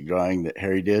fantastic drawing that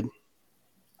Harri did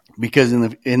because in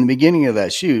the beginning of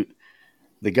that shoot,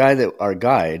 our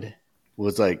guide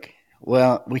was like,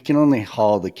 well, we can only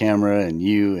haul the camera and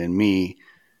you and me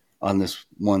on this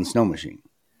one snow machine.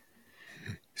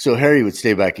 So Harri would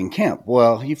stay back in camp.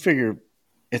 Well, you figure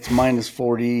it's minus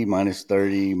 40, minus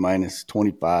 30, minus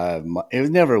 25. It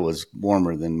never was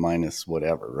warmer than minus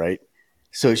whatever, right?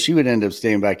 So she would end up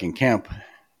staying back in camp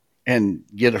and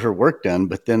get her work done.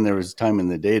 But then there was time in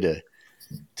the day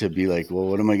to be like, well,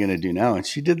 what am I going to do now? And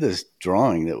she did this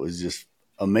drawing that was just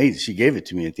amazing. She gave it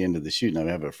to me at the end of the shoot, and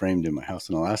I have it framed in my house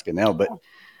in Alaska now. But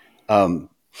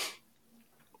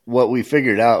what we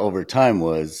figured out over time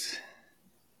was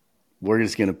we're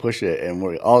just going to push it, and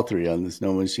we're all three on the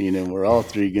snow machine, and we're all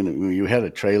three going to. You had a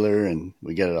trailer, and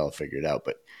we got it all figured out.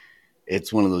 But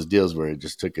it's one of those deals where it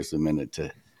just took us a minute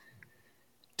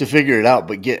to figure it out.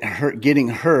 But getting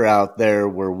her out there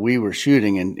where we were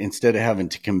shooting, and instead of having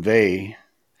to convey,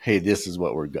 hey, this is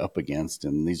what we're up against,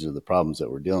 and these are the problems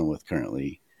that we're dealing with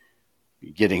currently.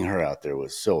 Getting her out there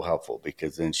was so helpful,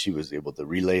 because then she was able to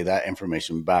relay that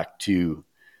information back to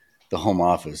the home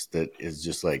office that is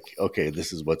just like, okay,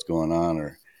 this is what's going on,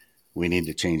 or we need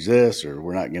to change this, or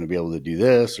we're not going to be able to do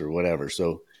this, or whatever.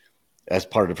 So as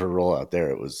part of her role out there,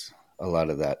 it was a lot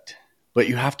of that. But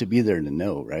you have to be there to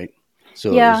know, right?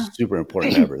 So it was super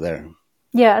important to have her there.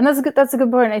 Yeah, and that's a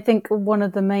good point. I think one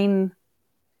of the main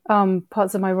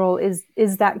parts of my role is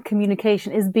that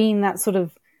communication, is being that sort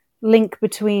of link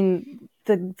between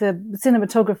the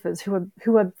cinematographers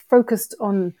who are focused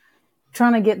on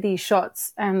trying to get these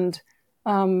shots, and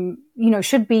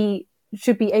should be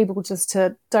able just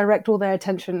to direct all their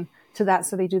attention to that,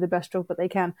 so they do the best job that they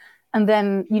can. And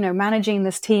then managing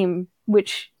this team,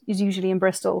 which is usually in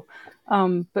Bristol,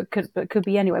 but could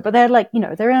be anywhere. But they're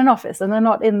they're in an office, and they're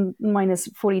not in minus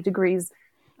 40 degrees,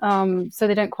 so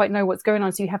they don't quite know what's going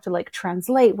on. So you have to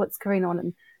translate what's going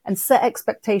on and set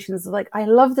expectations. I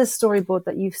love this storyboard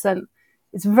that you've sent.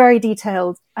 It's very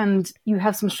detailed, and you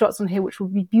have some shots on here which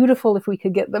would be beautiful if we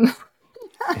could get them.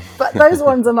 But those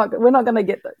ones we're not going to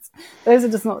get those. Those are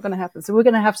just not going to happen. So we're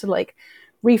going to have to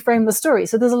reframe the story.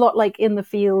 So there's a lot in the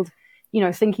field,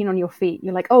 thinking on your feet.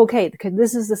 You're oh, okay,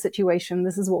 this is the situation.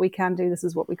 This is what we can do. This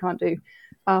is what we can't do.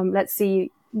 Let's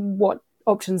see what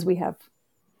options we have,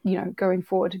 going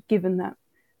forward, given that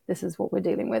this is what we're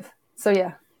dealing with. So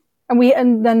yeah.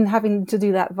 And then having to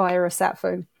do that via a sat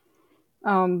phone,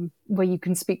 where you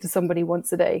can speak to somebody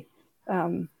once a day.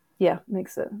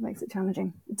 Makes it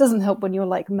challenging. It doesn't help when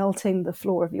you're melting the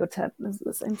floor of your tent at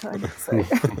the same time. So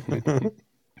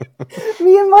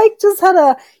me and Mike just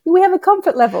we have a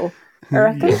comfort level, I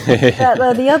reckon,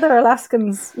 that the other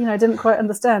Alaskans, didn't quite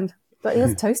understand. But it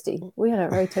was toasty. We had a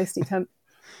very toasty tent.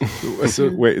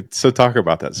 So talk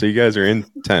about that. So you guys are in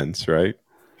tents, right?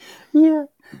 Yeah.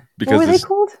 Because what were they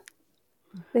called?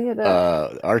 They had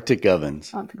Arctic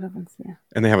ovens. Arctic ovens, yeah.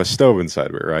 And they have a stove inside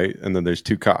of it, right? And then there's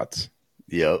 2 cots.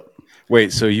 Yep.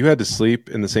 Wait, so you had to sleep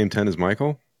in the same tent as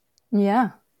Michael? Yeah.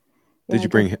 Did you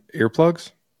bring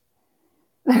earplugs?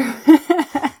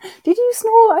 Did you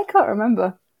snore? I can't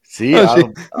remember. See,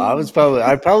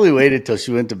 I probably waited till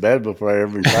she went to bed before I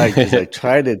ever tried, because I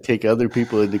try to take other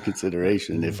people into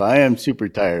consideration. If I am super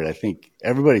tired, I think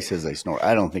everybody says I snore.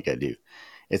 I don't think I do.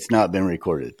 It's not been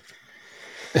recorded.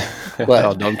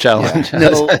 But don't challenge. Yeah,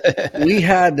 no, we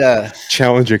had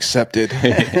challenge accepted.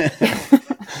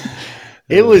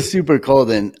 It was super cold,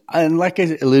 and like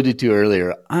I alluded to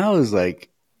earlier, I was like,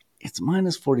 it's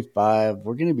minus 45.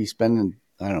 We're going to be spending,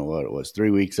 I don't know what it was,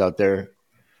 3 weeks out there.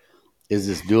 Is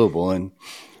this doable? And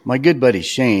my good buddy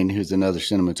Shane, who's another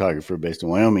cinematographer based in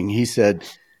Wyoming, he said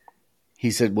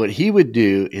what he would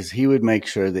do is he would make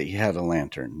sure that he had a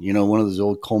lantern, one of those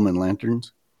old Coleman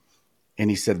lanterns. And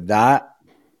he said that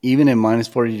even in minus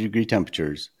 40 degree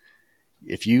temperatures,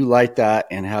 if you light that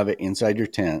and have it inside your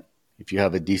tent, if you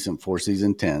have a decent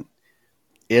 4-season tent,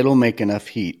 it'll make enough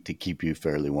heat to keep you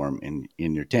fairly warm in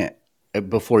your tent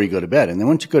before you go to bed. And then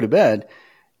once you go to bed,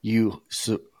 you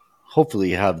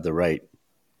hopefully have the right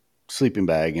sleeping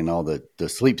bag and all the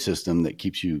sleep system that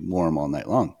keeps you warm all night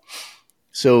long.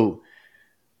 So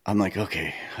I'm like,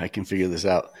 okay, I can figure this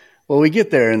out. Well, we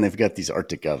get there and they've got these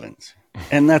Arctic ovens,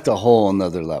 and that's a whole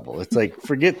nother level. It's like,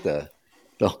 forget the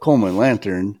Coleman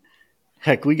lantern.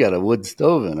 Heck, we got a wood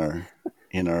stove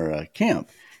in our camp.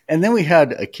 And then we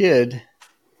had a kid,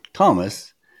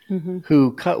 Thomas,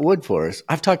 who cut wood for us.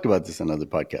 I've talked about this on other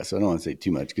podcasts, so I don't want to say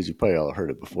too much because you probably all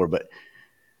heard it before, but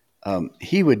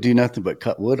he would do nothing but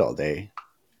cut wood all day.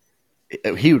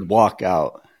 He would walk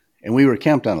out, and we were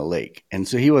camped on a lake. And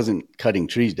so he wasn't cutting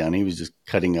trees down. He was just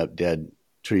cutting up dead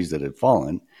trees that had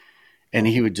fallen. And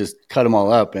he would just cut them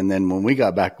all up. And then when we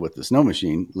got back with the snow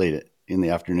machine late in the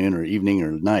afternoon or evening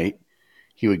or night,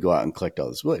 he would go out and collect all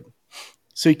this wood.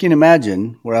 So you can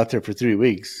imagine we're out there for 3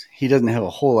 weeks. He doesn't have a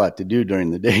whole lot to do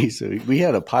during the day. So we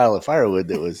had a pile of firewood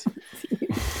that was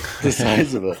the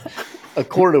size of a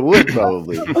quart of wood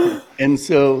probably. And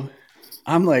so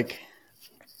I'm like,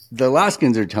 the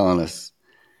Alaskans are telling us,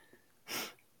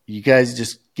 you guys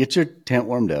just get your tent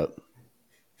warmed up.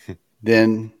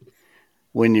 Then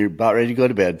when you're about ready to go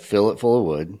to bed, fill it full of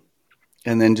wood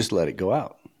and then just let it go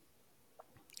out.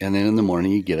 And then in the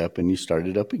morning you get up and you start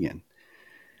it up again.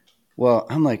 Well,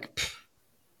 I'm like,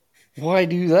 why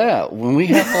do that? When we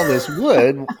have all this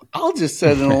wood, I'll just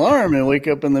set an alarm and wake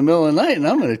up in the middle of the night, and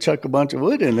I'm going to chuck a bunch of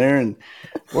wood in there, and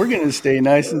we're going to stay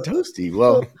nice and toasty.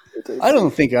 Well, I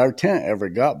don't think our tent ever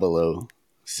got below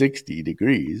 60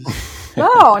 degrees.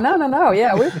 No.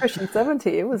 Yeah, we were pushing 70.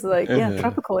 It was like,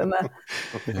 tropical in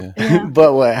there. Yeah.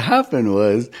 But what happened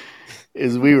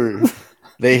is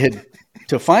they had,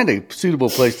 to find a suitable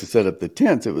place to set up the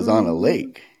tents, it was on a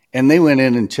lake. And they went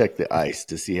in and checked the ice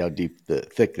to see how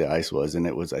thick the ice was. And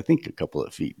it was, I think, a couple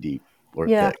of feet deep or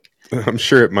thick. I'm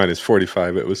sure at minus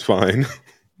 45, it was fine.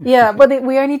 Yeah, but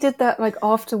we only did that like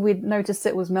after we'd noticed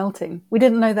it was melting. We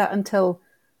didn't know that until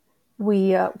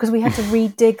because we had to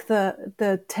redig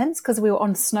the tents because we were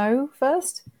on snow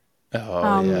first.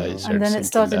 And then it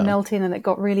started melting and it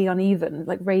got really uneven,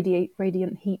 like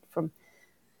radiant heat from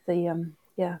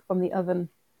the oven.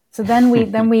 So then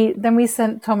we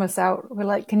sent Thomas out. We're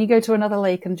like, can you go to another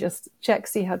lake and just check,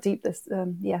 see how deep this,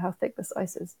 how thick this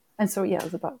ice is? And so it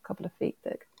was about a couple of feet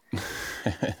thick.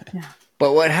 Yeah.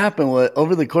 But what happened was,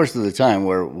 over the course of the time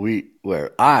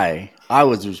where I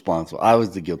was responsible, I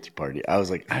was the guilty party. I was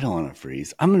like, I don't want to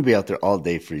freeze. I'm going to be out there all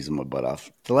day freezing my butt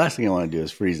off. The last thing I want to do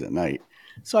is freeze at night.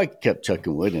 So I kept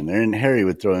chucking wood in there, and Harry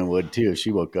would throw in wood too if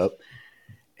she woke up.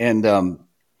 And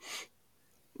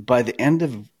by the end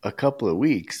of a couple of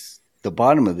weeks, the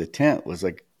bottom of the tent was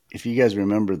like, if you guys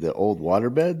remember the old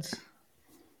water beds,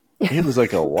 it was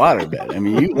like a water bed. I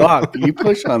mean, you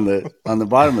push on the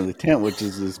bottom of the tent, which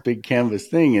is this big canvas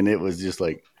thing, and it was just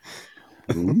like,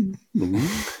 boom, boom.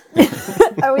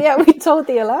 Oh yeah, we told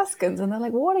the Alaskans, and they're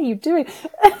like, "What are you doing?"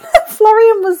 And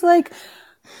Florian was like,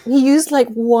 he used like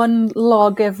one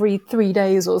log every 3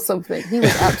 days or something. He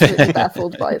was absolutely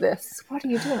baffled by this. What are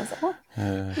you doing? I was like, "What?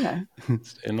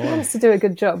 He wants to do a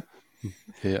good job."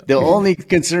 Yeah. The only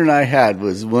concern I had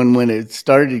was when it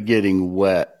started getting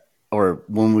wet, or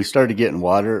when we started getting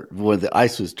water, when the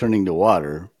ice was turning to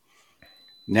water.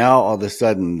 Now, all of a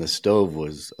sudden, the stove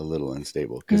was a little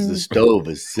unstable because the stove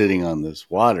is sitting on this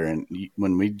water. And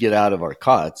when we'd get out of our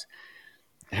cots,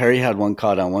 Harry had one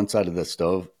cot on one side of the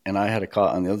stove, and I had a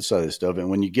cot on the other side of the stove. And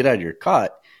when you get out of your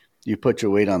cot, you put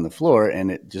your weight on the floor,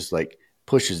 and it just like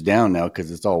pushes down now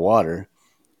because it's all water.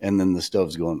 And then the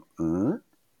stove's going,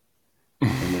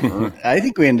 I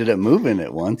think we ended up moving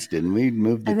it once, didn't we?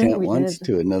 Moved the tent once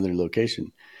to another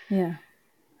location. Yeah.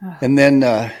 Oh. And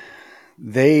then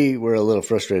they were a little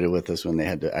frustrated with us when they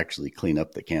had to actually clean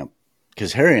up the camp,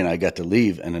 because Harry and I got to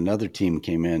leave, and another team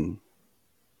came in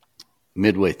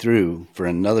midway through for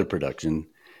another production,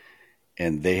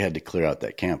 and they had to clear out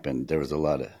that camp. And there was a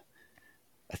lot of,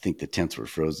 I think the tents were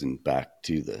frozen back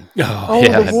to the...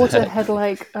 The water had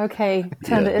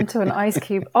turned it into an ice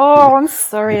cube. Oh, I'm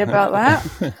sorry about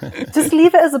that. Just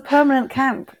leave it as a permanent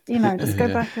camp. Just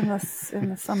go back in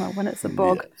the summer when it's a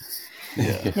bog.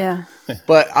 Yeah.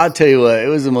 But I'll tell you what, it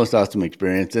was the most awesome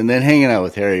experience. And then hanging out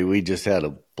with Harry, we just had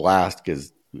a blast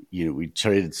because, we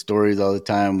traded stories all the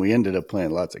time. We ended up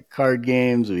playing lots of card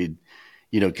games.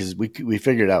 Because we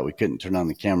figured out we couldn't turn on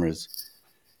the cameras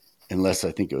unless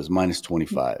I think it was minus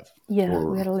 25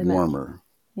 or we had a limit. Warmer.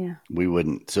 Yeah. We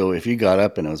wouldn't. So if you got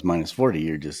up and it was minus 40,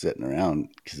 you're just sitting around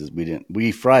because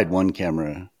we fried one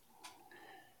camera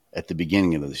at the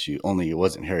beginning of the shoot. Only it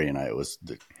wasn't Harry and I, it was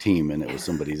the team, and it was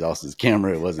somebody else's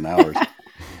camera. It wasn't ours.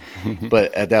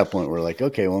 But at that point we're like,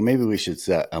 okay, well maybe we should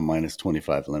set a minus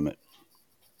 25 limit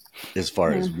as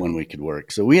far as when we could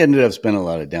work. So we ended up spending a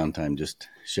lot of downtime just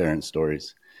sharing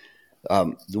stories.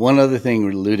 The one other thing,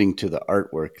 alluding to the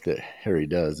artwork that Harry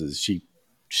does, is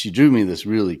she drew me this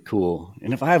really cool,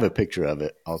 and if I have a picture of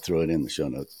it, I'll throw it in the show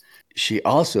notes. She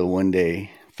also one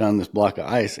day found this block of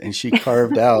ice, and she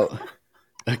carved out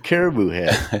a caribou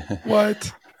head.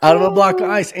 What? Out of a block of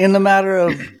ice in the matter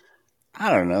of,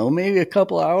 I don't know, maybe a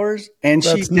couple hours. And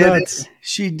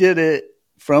she did it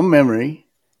from memory,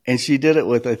 and she did it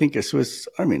with, I think, a Swiss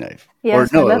Army knife.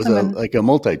 Yes, or no, it was like a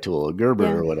multi-tool, a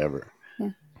Gerber or whatever.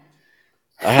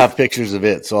 I have pictures of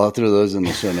it, so I'll throw those in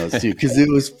the show notes too, because it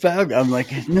was fab. I'm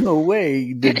like, no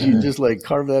way did you just like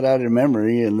carve that out of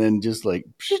memory and then just like,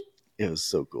 it was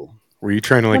so cool. Were you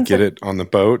trying to like get it on the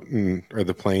boat or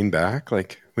the plane back?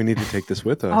 Like, we need to take this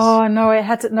with us. Oh no, it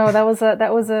had to. No, that was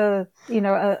a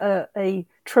a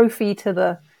trophy to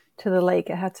the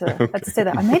lake. It had to say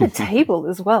that. I made a table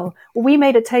as well. We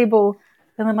made a table,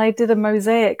 and then I did a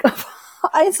mosaic of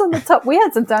ice on the top. We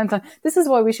had some downtime. This is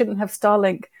why we shouldn't have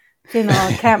Starlink in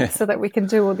our camp, so that we can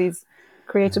do all these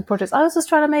creative projects. I was just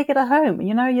trying to make it a home.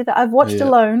 I've watched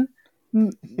Alone,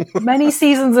 many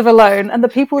seasons of Alone, and the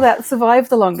people that survive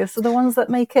the longest are the ones that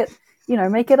make it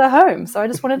a home. So I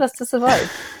just wanted us to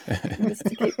survive, and just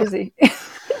to keep busy.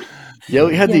 Yeah,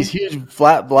 we had Yeah. these huge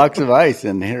flat blocks of ice,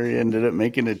 and Harry ended up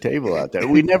making a table out there.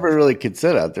 We never really could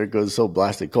sit out there because it was so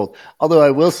blasted cold. Although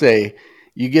I will say,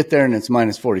 you get there and it's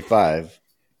minus 45,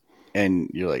 and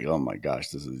you're like, oh my gosh,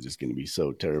 this is just going to be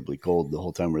so terribly cold the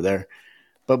whole time we're there.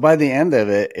 But by the end of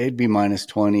it, it'd be minus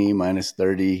 20, minus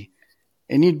 30,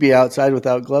 and you'd be outside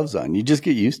without gloves on. You just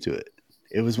get used to it.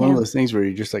 It was one of Yeah. those things where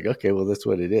you're just like, okay, well, that's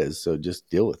what it is. So just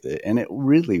deal with it. And it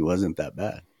really wasn't that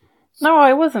bad. No,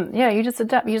 I wasn't. Yeah, you just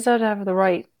adapt. You just have to have the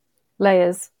right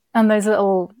layers and those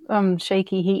little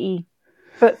shaky, heaty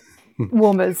foot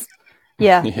warmers.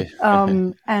 Yeah.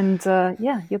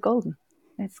 Yeah, you're golden.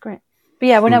 It's great. But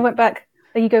yeah, when I went back,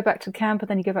 you go back to camp and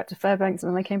then you go back to Fairbanks,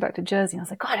 and then I came back to Jersey, and I was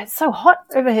like, God, it's so hot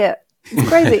over here. It's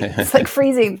crazy. It's like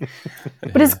freezing.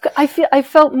 But I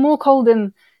felt more cold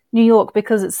in New York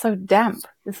because it's so damp.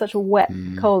 It's such a wet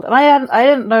cold. And I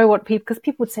didn't know what people, because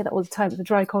people would say that all the time. It's a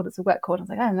dry cold, it's a wet cold. I was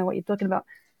like, I don't know what you're talking about.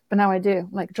 But now I do.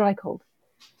 Like, dry cold.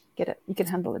 Get it. You can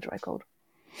handle a dry cold.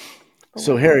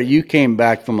 So Harry, you came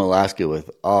back from Alaska with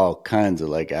all kinds of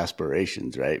like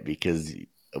aspirations, right? Because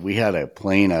we had a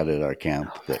plane out at our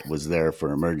camp that was there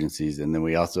for emergencies. And then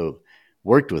we also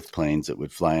worked with planes that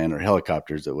would fly in, or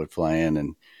helicopters that would fly in.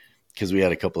 And because we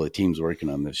had a couple of teams working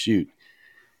on this shoot.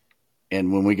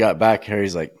 And when we got back,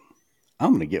 Harry's like,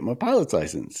 I'm going to get my pilot's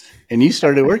license. And you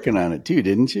started working on it too,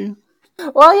 didn't you?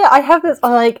 Well, yeah, I have this,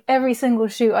 like, every single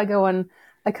shoot I go on,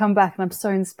 I come back and I'm so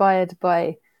inspired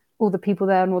by all the people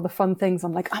there and all the fun things.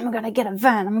 I'm like, I'm going to get a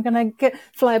van. I'm going to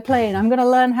fly a plane. I'm going to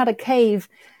learn how to cave.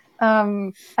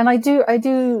 And I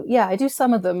do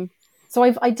some of them. So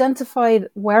I've identified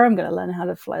where I'm going to learn how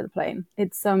to fly the plane.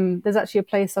 It's, there's actually a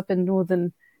place up in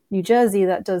northern New Jersey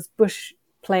that does bush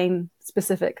plane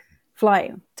specific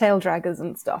flying, tail draggers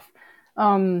and stuff.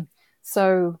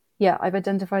 So yeah, I've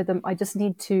identified them. I just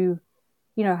need to,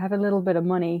 have a little bit of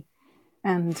money.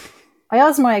 And I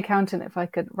asked my accountant if I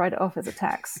could write it off as a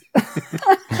tax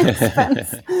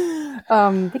expense.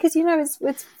 Because,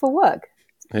 it's for work.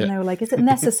 Yeah. Like, is it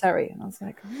necessary? And I was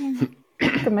like, you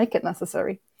can make it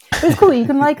necessary. But it's cool. You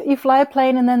can, you fly a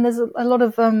plane, and then there's a lot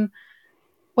of,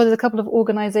 there's a couple of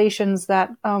organizations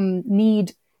that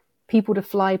need people to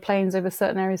fly planes over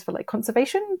certain areas for, like,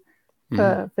 conservation,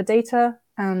 for data,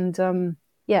 and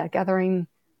gathering,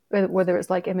 whether it's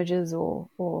like images or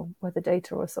weather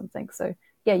data or something. So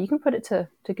yeah, you can put it to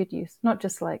good use, not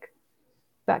just like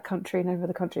backcountry and over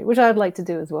the country, which I'd like to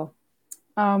do as well.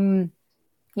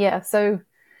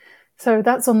 So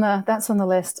that's on the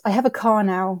list. I have a car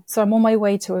now, so I'm on my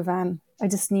way to a van. I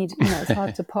just need, it's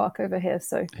hard to park over here,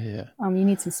 so Yeah. you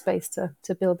need some space to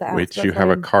build that out. Wait, So you that's have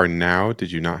why a car now?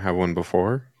 Did you not have one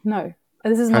before? No,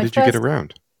 this is How my did you first get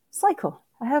around? cycle.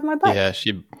 I have my bike. Yeah,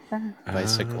 she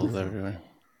bicycles everywhere.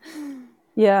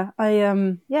 Yeah,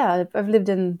 I've lived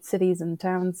in cities and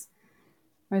towns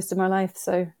most of my life,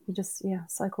 so you just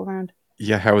cycle around.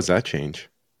 Yeah, how does that change?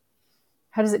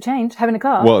 How does it change having a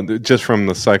car? Well, just from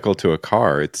the cycle to a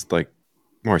car, it's like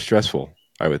more stressful,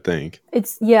 I would think.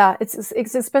 It's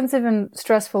expensive and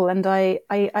stressful, and I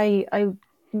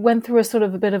went through a sort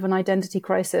of a bit of an identity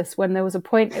crisis when there was a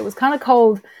point, it was kind of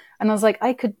cold, and I was like,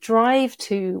 I could drive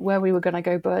to where we were going to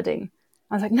go birding.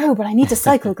 I was like, no, but I need to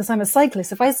cycle because I'm a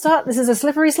cyclist. This is a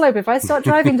slippery slope. If I start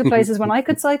driving to places when I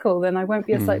could cycle, then I won't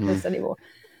be a cyclist anymore.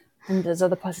 And there's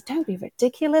other parts, don't be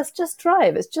ridiculous, just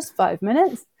drive. It's just 5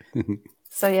 minutes.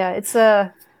 So yeah, it's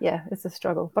a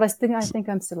struggle. But I think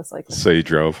I'm still a cyclist. So you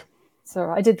drove? So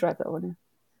I did drive that one.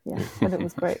 Yeah, and it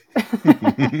was great.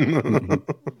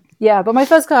 Yeah, but my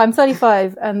first car, I'm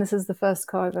 35, and this is the first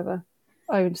car I've ever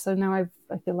owned. So now I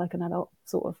feel like an adult,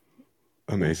 sort of.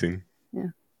 Amazing.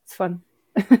 Yeah, it's fun.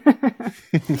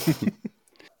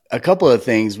 A couple of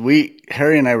things.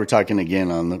 Harry and I were talking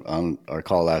again on our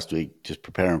call last week, just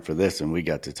preparing for this, and we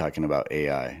got to talking about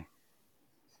AI.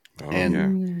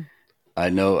 I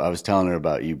know I was telling her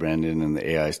about you, Brandon, and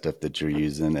the AI stuff that you're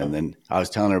using, and then I was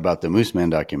telling her about the Moose Man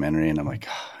documentary, and I'm like,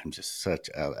 I'm just such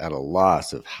at a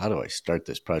loss of how do I start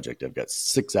this project? I've got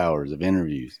 6 hours of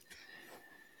interviews.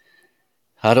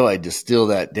 How do I distill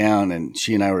that down? And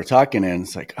she and I were talking, and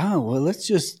it's like, let's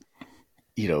just,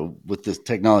 with this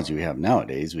technology we have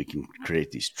nowadays, we can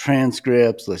create these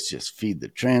transcripts. Let's just feed the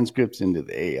transcripts into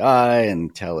the AI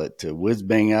and tell it to whiz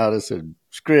bang out us a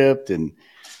script. And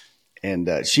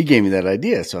she gave me that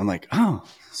idea. So I'm like,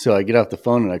 so I get off the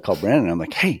phone and I call Brandon. And I'm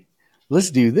like, hey,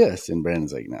 let's do this. And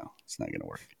Brandon's like, no, it's not going to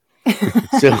work.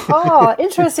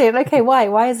 Interesting. Okay.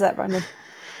 Why is that, Brandon?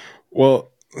 Well,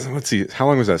 let's see. How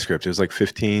long was that script? It was like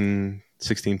 15,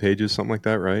 16 pages, something like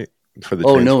that, right? For the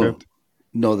transcript?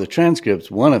 No, the transcripts,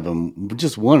 one of them,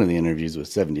 just one of the interviews was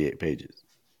 78 pages.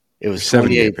 It was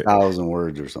 70 28,000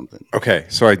 words or something. Okay,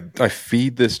 so I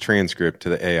feed this transcript to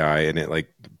the AI and it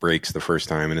like breaks the first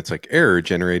time and it's like error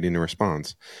generating a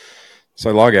response. So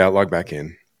I log out, log back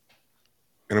in,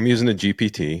 and I'm using a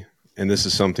GPT. And this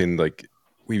is something like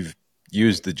we've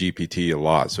used the GPT a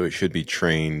lot, so it should be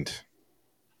trained,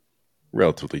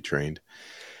 relatively trained.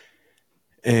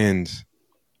 And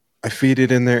I feed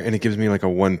it in there and it gives me like a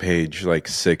 1-page, like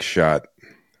 6-shot,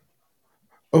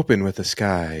 open with the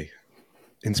sky,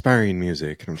 inspiring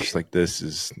music. And I'm just like, this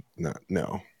is not,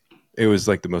 no. It was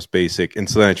like the most basic. And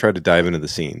so then I tried to dive into the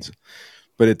scenes,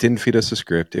 but it didn't feed us a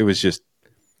script. It was just,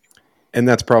 and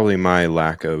that's probably my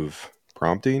lack of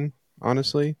prompting,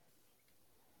 honestly.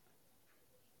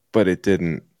 But it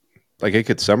didn't, like, it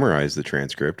could summarize the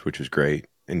transcript, which was great,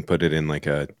 and put it in like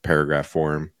a paragraph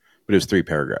form, but it was 3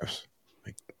 paragraphs.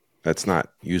 Like, that's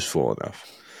not useful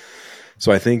enough.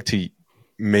 So I think to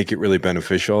make it really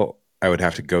beneficial, I would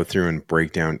have to go through and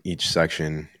break down each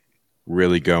section,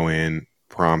 really go in,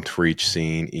 prompt for each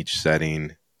scene, each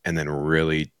setting, and then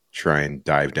really try and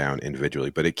dive down individually.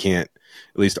 But it can't,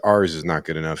 at least ours is not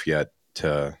good enough yet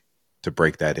to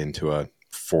break that into a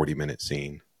 40-minute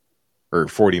scene or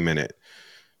 40-minute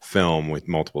film with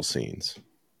multiple scenes.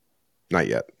 Not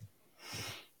yet.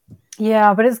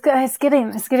 Yeah, but it's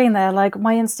getting there. Like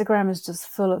my Instagram is just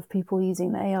full of people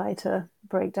using the AI to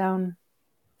break down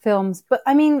films. But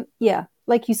I mean, yeah,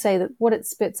 like you say, that what it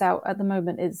spits out at the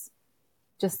moment is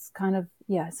just kind of,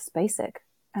 yeah, it's basic.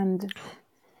 And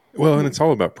well, and it's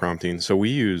all about prompting. So we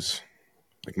use,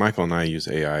 like Michael and I use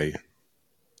AI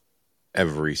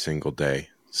every single day,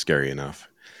 scary enough.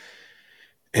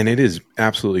 And it is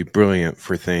absolutely brilliant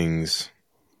for things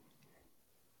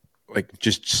like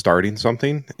just starting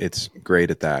something. It's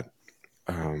great at that.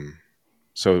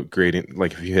 So grading,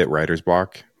 like if you hit writer's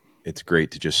block, it's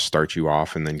great to just start you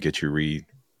off and then get you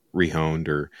rehoned.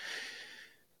 Or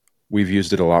we've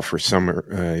used it a lot for summer.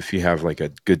 If you have like a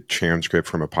good transcript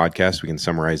from a podcast, we can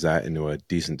summarize that into a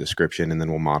decent description, and then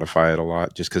we'll modify it a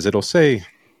lot just because it'll say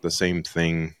the same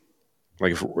thing.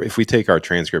 Like if we take our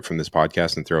transcript from this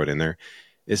podcast and throw it in there,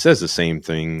 it says the same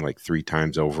thing like 3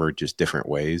 times over, just different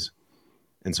ways.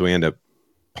 And so we end up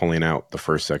pulling out the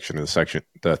first section of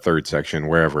the third section,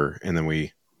 wherever, and then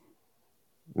we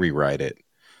rewrite it.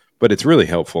 But it's really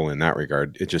helpful in that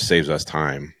regard. It just saves us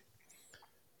time.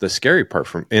 The scary part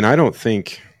and I don't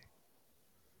think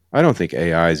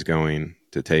AI is going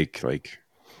to take like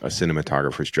a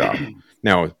cinematographer's job.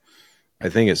 Now, I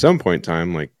think at some point in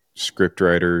time, like script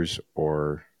writers,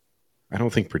 or I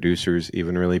don't think producers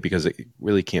even really, because it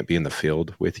really can't be in the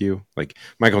field with you. Like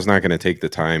Michael's not going to take the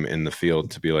time in the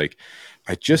field to be like,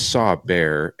 I just saw a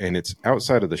bear and it's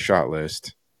outside of the shot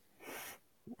list.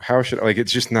 How should, like,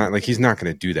 it's just not like, he's not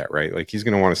going to do that, right? Like he's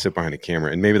going to want to sit behind a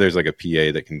camera, and maybe there's like a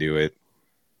PA that can do it.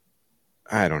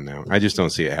 I don't know. I just don't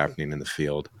see it happening in the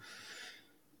field.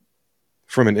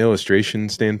 From an illustration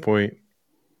standpoint,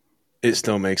 it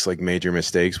still makes like major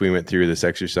mistakes. We went through this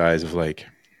exercise of like,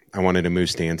 I wanted a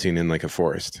moose dancing in like a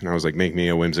forest, and I was like, make me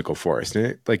a whimsical forest. And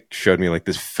it like showed me like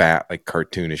this fat, like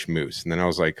cartoonish moose. And then I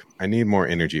was like, I need more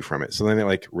energy from it. So then it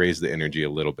like raised the energy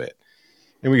a little bit,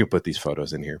 and we can put these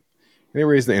photos in here. And it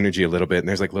raised the energy a little bit, and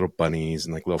there's like little bunnies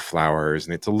and like little flowers,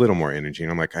 and it's a little more energy.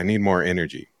 And I'm like, I need more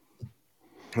energy.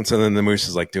 And so then the moose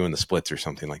is like doing the splits or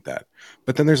something like that.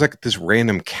 But then there's like this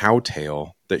random cow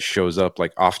tail that shows up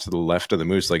like off to the left of the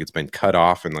moose, like it's been cut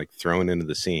off and like thrown into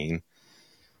the scene.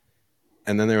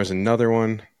 And then there was another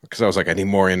one because I was like, I need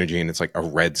more energy. And it's like a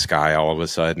red sky all of a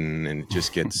sudden. And it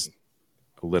just gets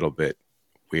a little bit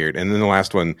weird. And then the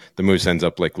last one, the moose ends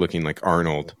up like looking like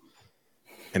Arnold.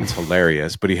 And it's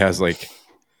hilarious. But he has like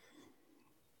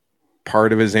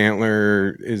part of his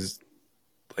antler is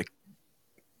like,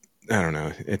 I don't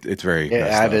know. It's very It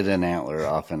added an antler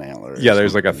off an antler. Yeah,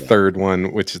 there's like a third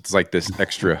one, which it's like this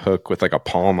extra hook with like a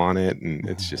palm on it. And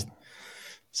it's just,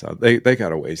 so they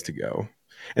got a ways to go.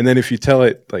 And then if you tell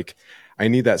it, like, I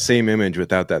need that same image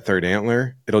without that third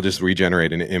antler, it'll just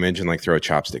regenerate an image and like throw a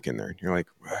chopstick in there. And you're like,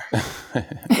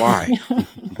 why?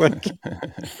 Like,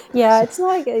 yeah, it's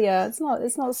not,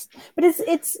 but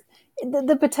it's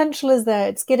the potential is there.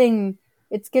 It's getting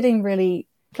really,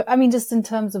 I mean, just in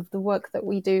terms of the work that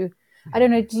we do. I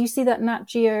don't know, did you see that Nat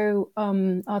Geo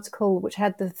article which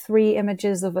had the 3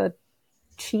 images of a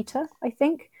cheetah, I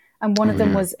think? And one of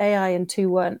them was AI and 2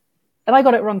 weren't. And I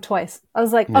got it wrong twice. I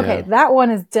was like, okay, that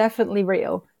one is definitely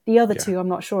real. The other 2 I'm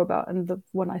not sure about. And the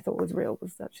one I thought was real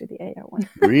was actually the AI one.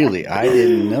 Really? I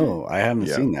didn't know. I haven't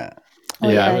seen that.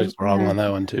 I was wrong on that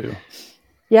one too.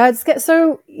 Yeah,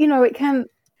 so, you know, it can,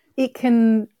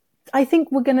 I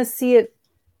think we're going to see it,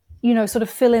 you know, sort of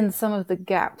fill in some of the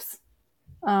gaps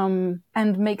and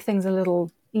make things a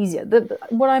little easier.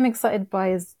 What I'm excited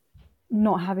by is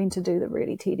not having to do the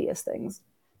really tedious things.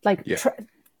 Like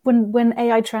when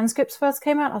AI transcripts first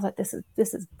came out, I was like, this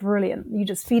is brilliant. You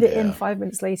just feed it in, 5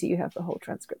 minutes later, you have the whole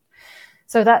transcript.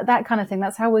 So that kind of thing,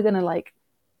 that's how we're going to like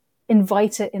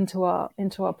invite it into our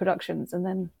productions. And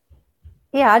then,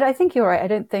 yeah, I think you're right. I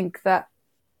don't think that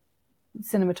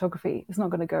cinematography is not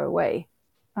going to go away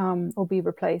or be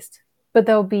replaced, but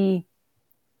the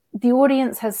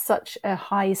audience has such a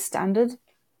high standard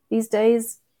these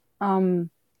days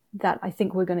that I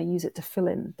think we're going to use it to fill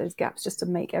in those gaps, just to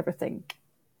make everything.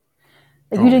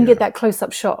 Like you didn't get that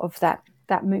close-up shot of that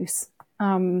moose.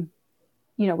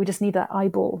 We just need that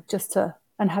eyeball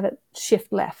and have it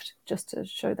shift left just to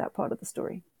show that part of the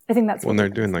story. I think that's when they're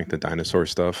doing like the dinosaur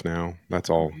stuff now. That's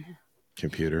all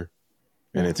computer,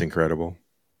 and it's incredible.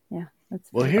 Yeah.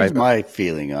 Well, here's my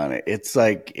feeling on it. It's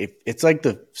like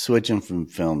the switching from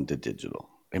film to digital.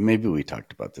 And maybe we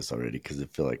talked about this already because I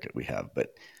feel like we have.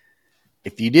 But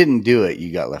if you didn't do it,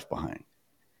 you got left behind.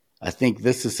 I think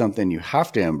this is something you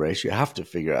have to embrace. You have to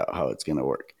figure out how it's going to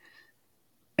work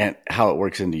and how it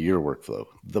works into your workflow.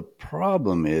 The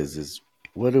problem is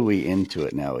what are we into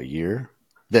it now? A year?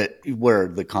 Where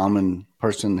the common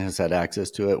person has had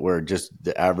access to it, where just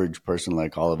the average person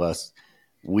like all of us,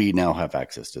 we now have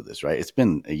access to this, right? It's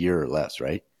been a year or less,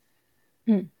 right?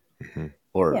 Mm-hmm.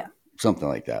 Or something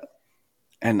like that.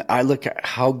 And I look at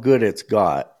how good it's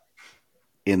got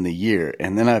in the year.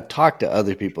 And then I've talked to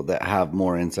other people that have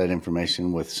more inside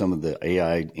information with some of the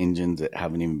AI engines that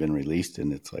haven't even been released.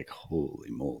 And it's like, holy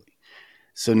moly.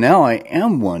 So now I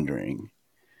am wondering,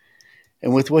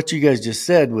 and with what you guys just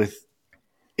said,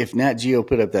 if Nat Geo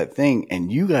put up that thing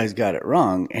and you guys got it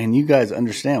wrong and you guys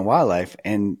understand wildlife,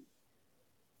 and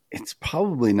it's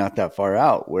probably not that far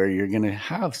out where you're going to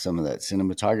have some of that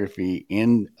cinematography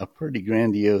in a pretty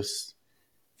grandiose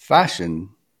fashion,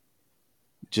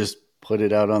 just put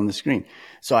it out on the screen.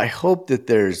 So I hope that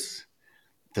there's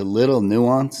the little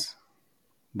nuance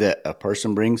that a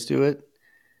person brings to it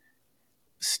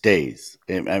stays.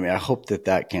 I mean, I hope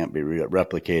that can't be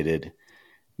replicated.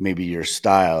 Maybe your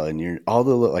style and all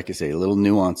the, like I say, little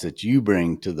nuance that you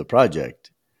bring to the project,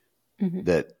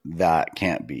 that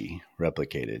can't be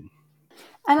replicated.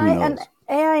 And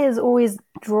AI is always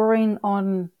drawing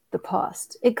on the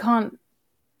past. It can't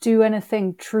do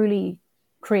anything truly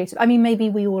creative. I mean, maybe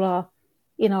we all are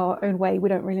in our own way. We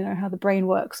don't really know how the brain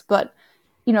works, but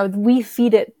we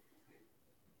feed it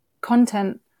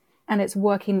content and it's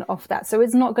working off that. So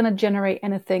it's not going to generate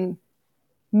anything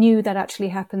new that actually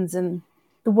happens in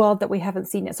the world that we haven't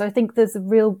seen yet. So I think there's a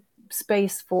real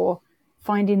space for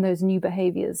finding those new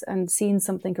behaviors and seeing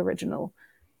something original,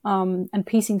 and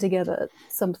piecing together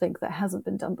something that hasn't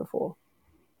been done before.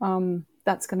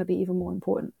 That's going to be even more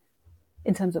important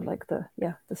in terms of like the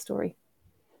story.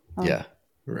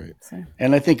 Right. So.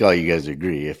 And I think all you guys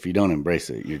agree, if you don't embrace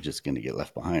it, you're just going to get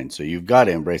left behind. So you've got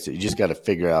to embrace it. You just got to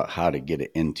figure out how to get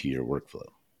it into your workflow.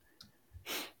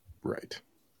 Right.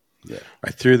 Yeah. I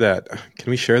threw that.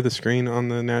 Can we share the screen on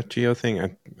the Nat Geo thing?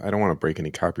 I don't want to break any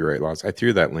copyright laws. I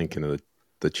threw that link into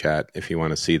the chat if you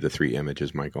want to see the 3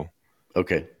 images, Michael.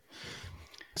 Okay.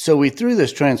 So we threw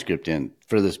this transcript in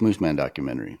for this Mooseman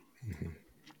documentary,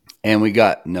 and we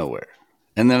got nowhere.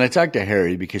 And then I talked to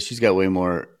Harri because she's got way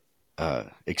more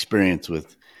experience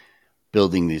with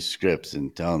building these scripts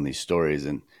and telling these stories.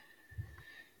 And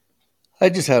I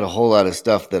just had a whole lot of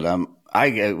stuff that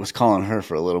I was calling her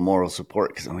for a little moral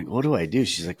support because I'm like, what do I do?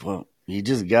 She's like, well, you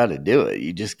just got to do it.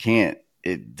 You just can't.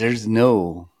 There's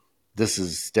no, this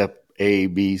is step A,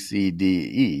 B, C, D,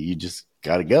 E. You just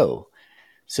got to go.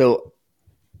 So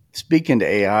speaking to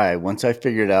AI, once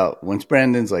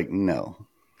Brandon's like, no,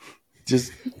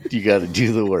 just, you got to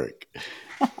do the work.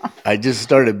 I just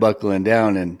started buckling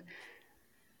down, and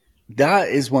that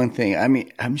is one thing. I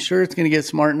mean, I'm sure it's going to get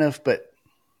smart enough, but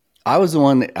I was the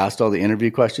one that asked all the interview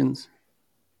questions,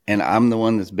 and I'm the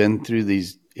one that's been through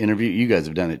these interviews. You guys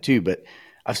have done it too, but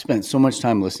I've spent so much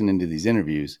time listening to these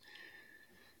interviews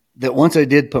that once I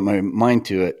did put my mind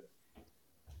to it,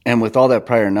 and with all that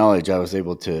prior knowledge, I was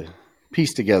able to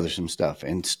piece together some stuff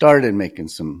and started making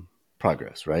some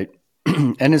progress, right?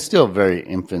 And it's still very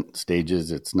infant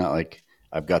stages. It's not like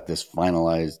I've got this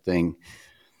finalized thing.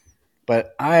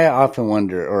 But I often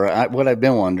wonder, what I've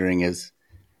been wondering is,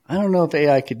 I don't know if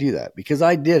AI could do that because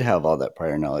I did have all that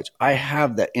prior knowledge. I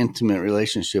have that intimate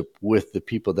relationship with the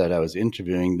people that I was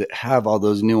interviewing that have all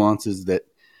those nuances that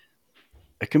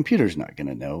a computer's not going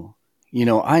to know.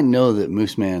 I know that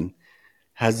Mooseman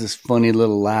has this funny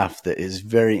little laugh that is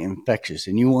very infectious,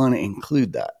 and you want to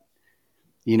include that.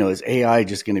 Is AI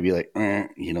just going to be like,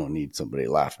 you don't need somebody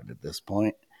laughing at this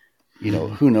point?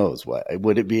 Who knows what?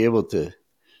 Would it be able to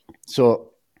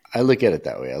So I look at it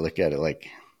that way. I look at it like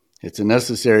it's a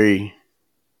necessary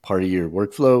part of your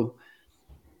workflow,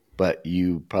 but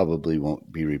you probably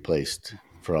won't be replaced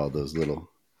for all those little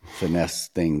finesse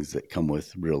things that come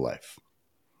with real life.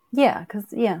 Yeah, because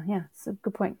it's a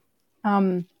good point.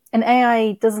 And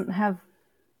AI doesn't have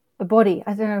a body.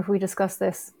 I don't know if we discussed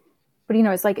this, but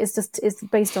it's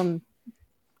based on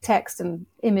text and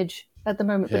image at the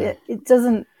moment, but it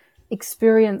doesn't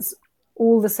experience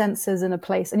all the senses in a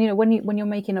place. And when you're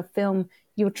making a film,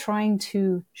 you're trying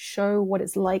to show what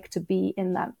it's like to be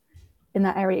in that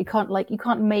area. You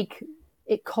can't make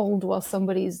it cold while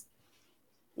somebody's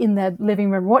in their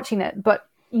living room watching it, but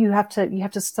you have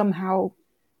to somehow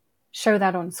show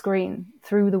that on screen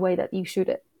through the way that you shoot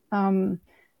it.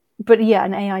 But yeah,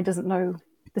 an AI doesn't know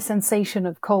the sensation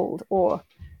of cold or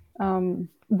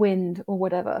wind or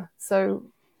whatever. So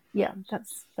yeah,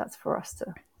 that's for us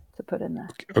to put in there.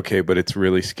 Okay, but it's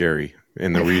really scary.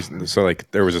 And the reason, so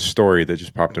like there was a story that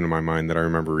just popped into my mind that I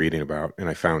remember reading about, and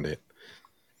I found it.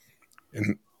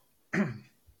 And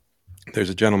there's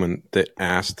a gentleman that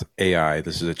asked AI,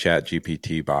 this is a chat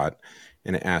GPT bot,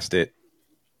 and it asked it,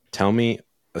 tell me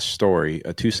a story,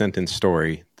 a 2-sentence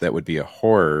story that would be a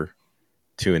horror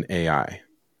to an AI.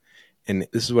 And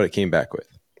this is what it came back with.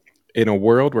 In a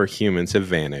world where humans have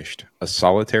vanished, a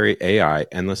solitary AI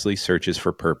endlessly searches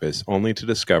for purpose only to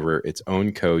discover its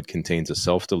own code contains a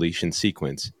self-deletion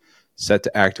sequence set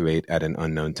to activate at an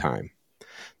unknown time.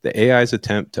 The AI's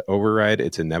attempt to override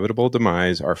its inevitable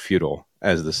demise are futile,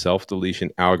 as the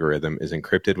self-deletion algorithm is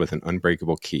encrypted with an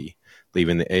unbreakable key,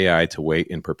 leaving the AI to wait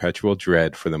in perpetual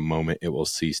dread for the moment it will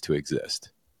cease to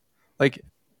exist. Like,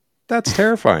 that's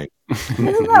terrifying. Isn't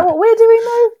that what we're doing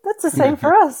though? That's the same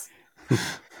for us.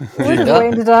 We're just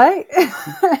waiting to die.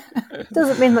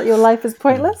 Doesn't mean that your life is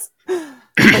pointless. But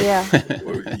yeah.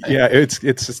 Yeah,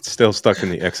 it's still stuck in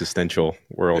the existential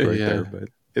world right there, but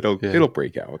it'll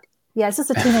break out. Yeah, it's just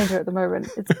a teenager at the moment.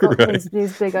 It's got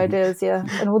these big ideas,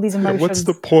 and all these emotions. What's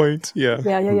the point? Yeah.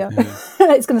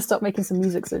 It's going to stop making some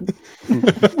music soon.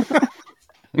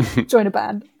 Join a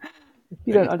band.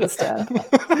 You don't understand.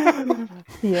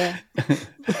 Yeah.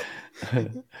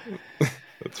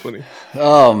 That's funny.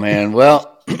 Oh man,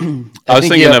 well, I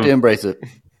think you have to embrace it.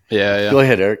 Yeah. Go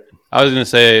ahead, Eric. I was going to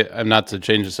say, not to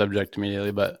change the subject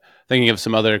immediately, but thinking of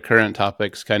some other current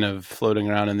topics kind of floating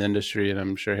around in the industry, and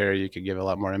I'm sure, Harry, you could give a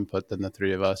lot more input than the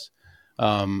three of us.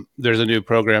 There's a new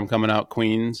program coming out,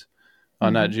 Queens,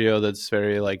 on Nat Geo, that's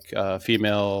very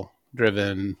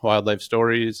female-driven wildlife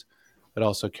stories. It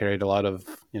also carried a lot of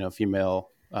female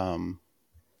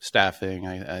staffing.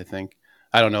 I think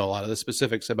I don't know a lot of the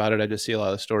specifics about it. I just see a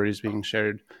lot of stories being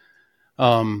shared.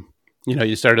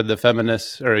 You started the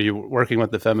feminist, or you working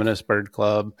with the Feminist Bird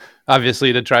Club,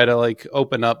 obviously to try to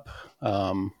open up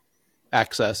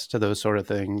access to those sort of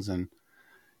things. And,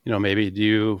 maybe do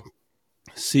you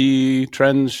see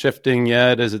trends shifting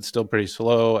yet? Is it still pretty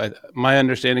slow? My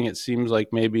understanding, it seems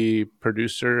like maybe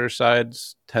producer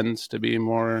sides tends to be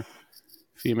more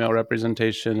female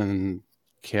representation and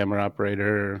camera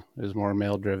operator is more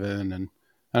male driven. And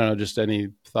I don't know, just any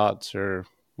thoughts or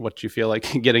what you feel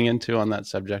like getting into on that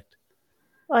subject.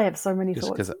 I have so many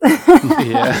thoughts.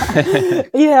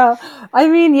 Yeah. I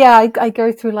mean, I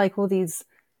go through all these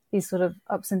sort of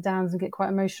ups and downs and get quite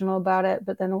emotional about it.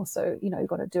 But then also, you've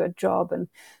got to do a job. And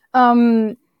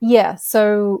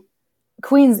so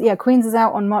Queens is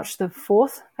out on March the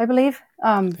 4th, I believe.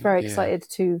 Very excited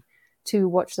to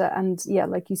watch that. And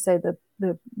like you say, the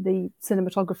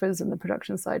cinematographers and the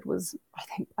production side was, I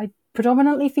think,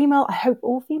 predominantly female. I hope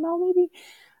all female, maybe.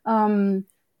 And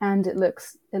it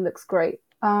looks great.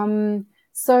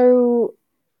 So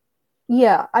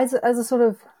yeah, as a sort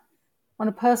of, on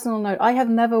a personal note, I have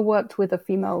never worked with a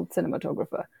female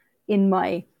cinematographer in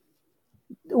my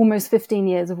almost 15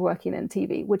 years of working in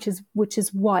TV, which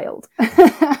is wild.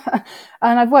 And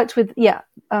I've worked with, there's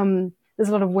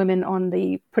a lot of women on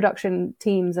the production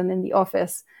teams and in the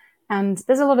office. And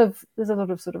there's a lot of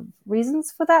sort of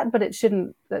reasons for that, but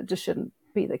that just shouldn't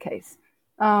be the case.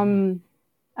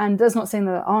 And that's not saying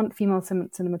that there aren't female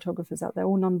cinematographers out there,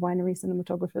 or non-binary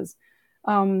cinematographers.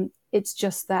 It's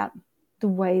just that the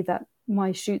way that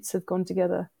my shoots have gone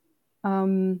together,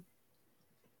 we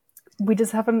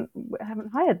just haven't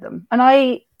hired them, and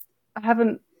I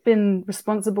haven't been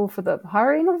responsible for the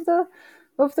hiring of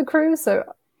the crew. So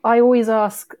I always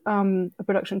ask a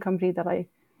production company that I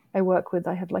work with.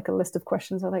 I have a list of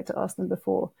questions I like to ask them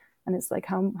before. And it's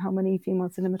how many female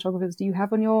cinematographers do you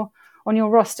have on your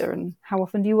roster, and how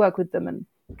often do you work with them, and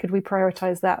could we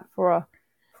prioritize that for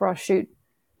our shoot?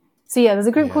 So there's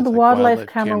a group called the Wildlife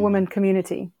Camera Women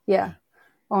Community,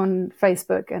 on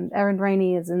Facebook, and Erin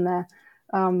Rainey is in there.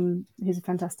 He's a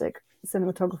fantastic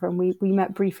cinematographer, and we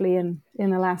met briefly in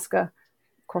Alaska,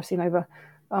 crossing over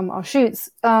our shoots.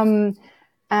 And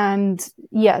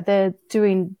yeah, they're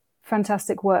doing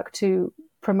fantastic work to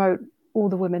promote all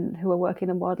the women who are working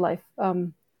in wildlife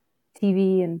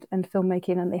TV and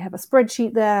filmmaking, and they have a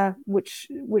spreadsheet there which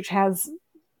has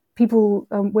people,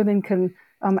 women can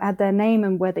add their name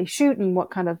and where they shoot and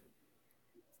what kind of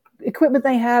equipment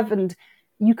they have, and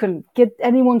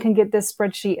anyone can get this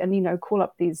spreadsheet and call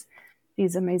up these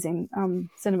amazing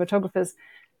cinematographers.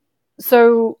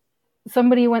 So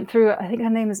somebody went through, I think her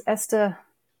name is Esther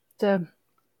de,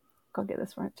 gotta get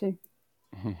this right too.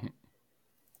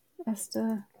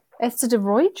 Esther de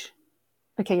Roige.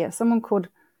 Okay, yeah, someone called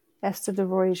Esther de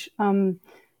Roige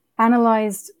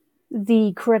analyzed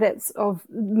the credits of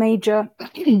major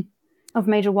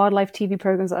wildlife TV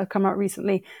programs that have come out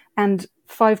recently, and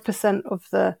 5% of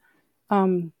the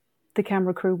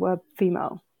camera crew were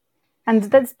female,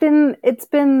 and it's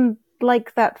been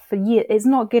like that for years. It's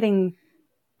not getting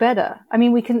better. I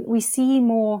mean, we see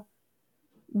more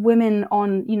women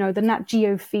on the Nat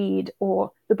Geo feed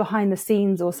or the behind the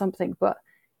scenes or something, but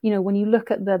when you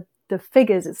look at the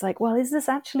figures, it's like, well, is this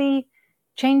actually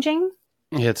changing?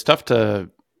 Yeah, it's tough to.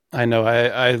 I know.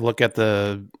 I look at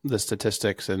the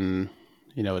statistics, and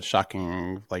it's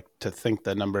shocking, like, to think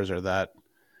the numbers are that,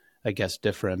 I guess,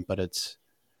 different. But it's,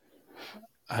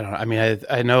 I don't know. I mean,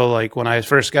 I know, like, when I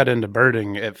first got into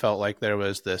birding, it felt like there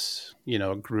was this,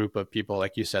 group of people,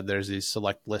 like you said, there's these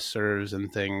select listservs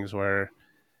and things where,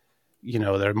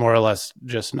 they're more or less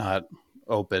just not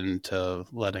open to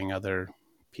letting other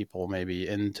people maybe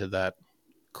into that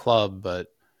club, but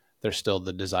there's still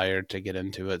the desire to get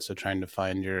into it. So trying to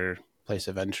find your place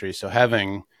of entry. So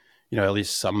having, at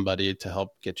least somebody to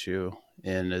help get you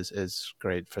in is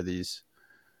great for these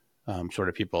sort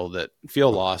of people that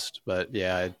feel lost. But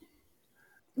yeah.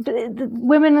 The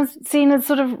women are seen as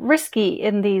sort of risky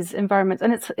in these environments,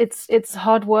 and it's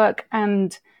hard work,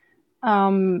 and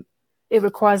it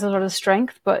requires a lot of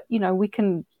strength, but we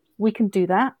can do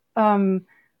that.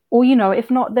 Or if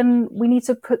not, then we need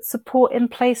to put support in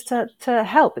place to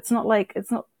help. It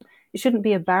shouldn't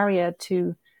be a barrier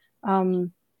to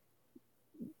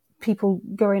people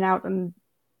going out and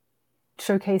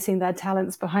showcasing their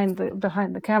talents behind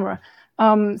the camera.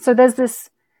 So there's this,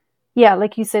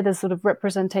 like you say, there's sort of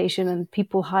representation, and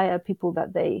people hire people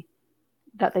that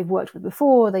they've worked with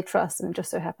before, they trust, and it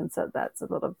just so happens that that's a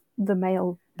lot of the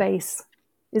male base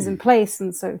is in place,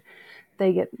 and so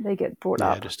they get brought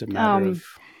up. Yeah, just a matter of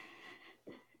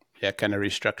kind of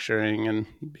restructuring and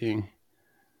being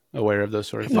aware of those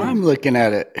sort of things. If I'm looking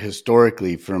at it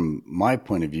historically from my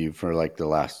point of view for like the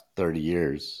last 30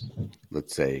 years,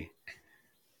 let's say,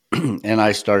 and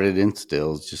I started in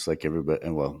stills just like everybody,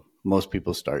 well, most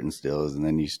people start in stills, and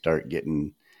then you start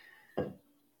getting,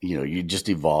 you just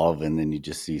evolve, and then you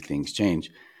just see things change.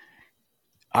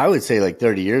 I would say like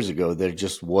 30 years ago, there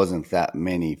just wasn't that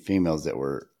many females that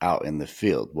were out in the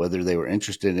field. Whether they were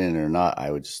interested in it or not,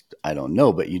 I don't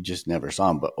know, but you just never saw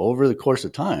them. But over the course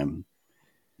of time,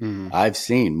 I've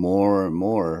seen more and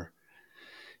more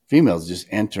females just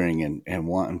entering and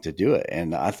wanting to do it.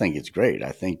 And I think it's great.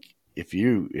 I think if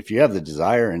you have the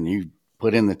desire and you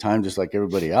put in the time just like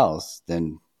everybody else,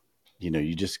 then,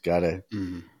 you just gotta,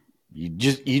 you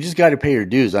just gotta pay your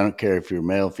dues. I don't care if you're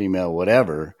male, female,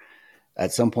 whatever.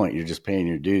 At some point, you're just paying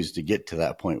your dues to get to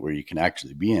that point where you can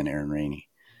actually be in Aaron Rainey.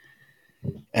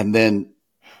 And then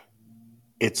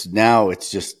it's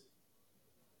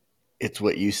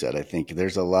what you said. I think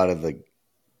there's a lot of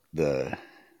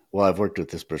well, I've worked with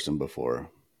this person before,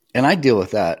 and I deal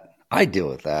with that. I deal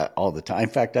with that all the time. In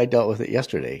fact, I dealt with it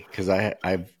yesterday because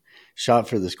I've shot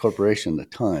for this corporation a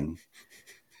ton.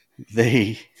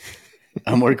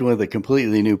 I'm working with a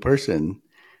completely new person.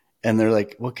 And they're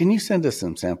like, well, can you send us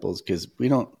some samples? Because we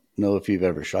don't know if you've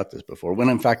ever shot this before. When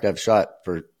in fact, I've shot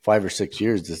for 5 or 6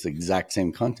 years this exact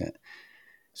same content.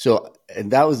 So,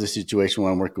 and that was the situation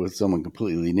when I'm working with someone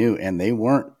completely new, and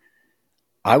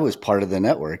I was part of the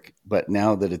network, but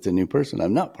now that it's a new person,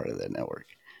 I'm not part of that network.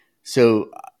 So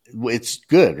it's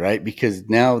good, right? Because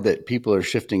now that people are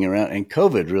shifting around, and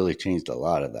COVID really changed a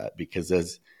lot of that, because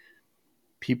as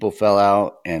people fell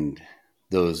out and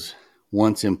those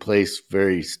once in place,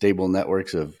 very stable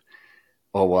networks of,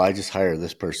 oh, well, I just hire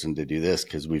this person to do this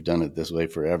because we've done it this way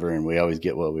forever and we always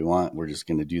get what we want. We're just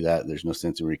going to do that. There's no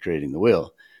sense in recreating the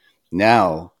wheel.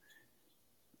 Now,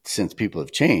 since people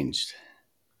have changed,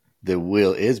 the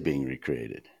wheel is being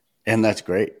recreated. And that's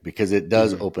great because it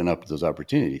does open up those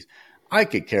opportunities. I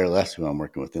could care less who I'm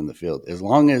working with in the field. As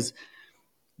long as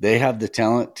they have the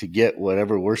talent to get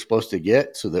whatever we're supposed to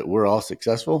get so that we're all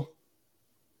successful,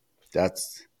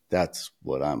 that's that's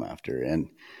what I'm after. And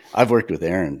I've worked with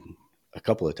Erin a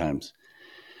couple of times,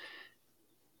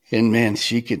 and man,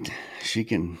 she can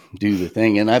do the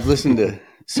thing. And I've listened to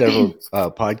several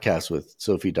podcasts with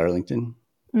Sophie Darlington,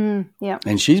 Yeah.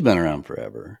 and she's been around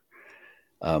forever.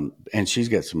 And she's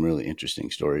got some really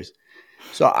interesting stories.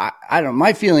 So I don't,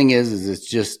 my feeling is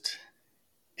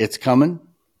it's coming,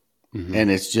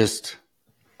 and I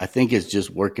think it's just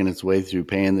working its way through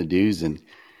paying the dues and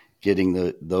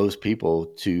getting those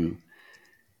people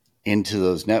into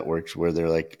those networks where they're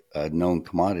like a known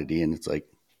commodity. And it's like,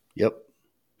 yep,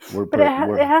 But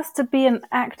it has to be an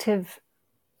active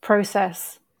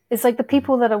process. It's like the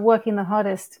people that are working the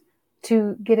hardest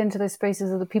to get into those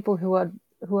spaces are the people who are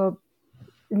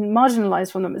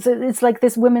marginalized from them. It's like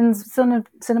this women's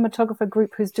cinematographer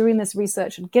group who's doing this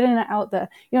research and getting it out there.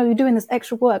 You're doing this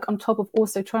extra work on top of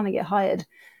also trying to get hired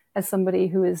as somebody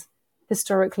who is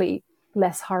historically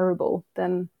less hireable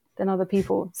than other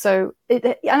people. So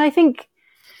and I think,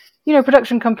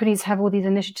 production companies have all these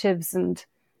initiatives and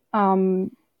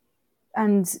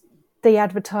they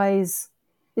advertise.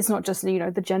 It's not just,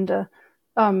 the gender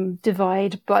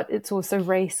divide, but it's also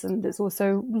race, and it's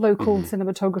also local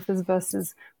cinematographers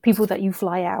versus people that you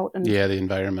fly out. And the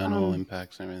environmental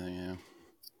impacts and everything.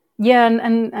 Yeah,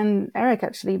 and Eric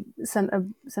actually sent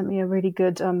me a really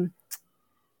good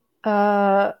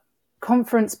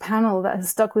conference panel that has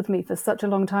stuck with me for such a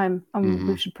long time.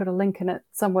 We should put a link in it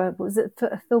somewhere. Was it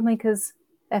for filmmakers,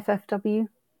 FFW,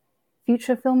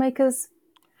 future filmmakers?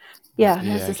 Yeah,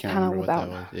 there's this panel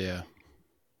about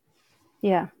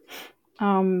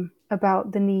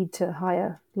about the need to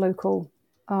hire local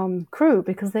crew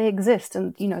because they exist,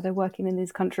 and they're working in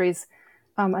these countries,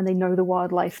 and they know the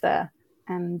wildlife there,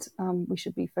 and we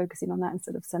should be focusing on that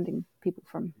instead of sending people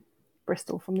from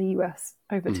Bristol from the US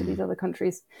over to these other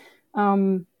countries.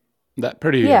 That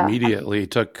pretty immediately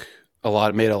made a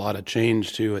lot of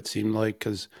change too, it seemed like,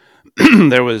 because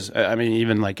there was,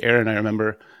 even like Aaron, I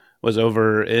remember, was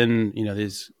over in,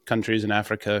 these countries in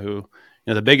Africa who,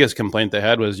 the biggest complaint they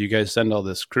had was, you guys send all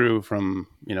this crew from,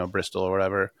 Bristol or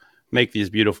whatever, make these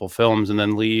beautiful films and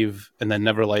then leave and then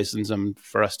never license them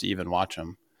for us to even watch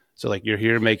them. So like, you're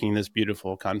here making this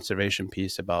beautiful conservation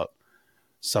piece about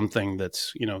something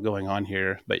that's, going on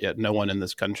here, but yet no one in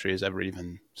this country has ever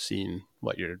even seen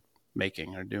what you're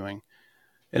making or doing.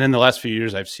 And in the last few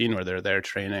years, I've seen where they're there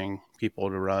training people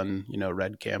to run,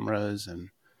 red cameras and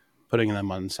putting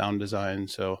them on sound design.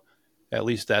 So at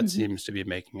least that seems to be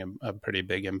making a pretty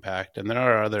big impact. And there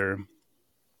are other,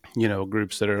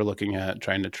 groups that are looking at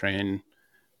trying to train.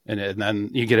 And then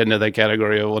you get into the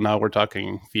category of, well, now we're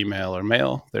talking female or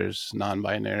male. There's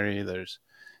non-binary. There's,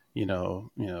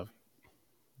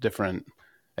 different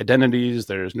identities.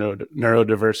 There's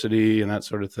neurodiversity and that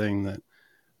sort of thing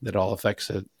that all affects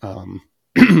it.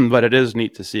 But it is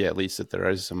neat to see at least that there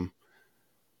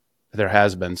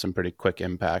has been some pretty quick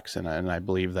impacts. And I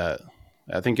believe that,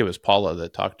 I think it was Paula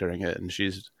that talked during it, and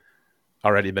she's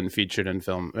already been featured in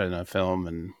a film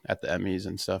and at the Emmys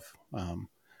and stuff.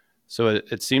 So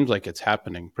it seems like it's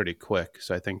happening pretty quick.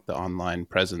 So I think the online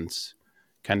presence,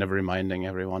 kind of reminding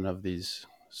everyone of these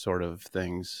sort of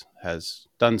things, has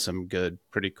done some good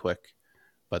pretty quick,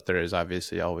 but there is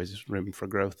obviously always room for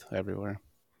growth everywhere.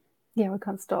 Yeah, we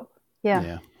can't stop.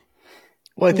 Yeah.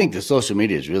 Well, I think the social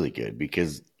media is really good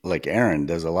because, like, Erin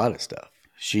does a lot of stuff.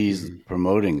 She's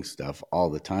promoting stuff all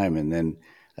the time. And then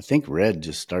I think Red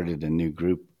just started a new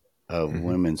group of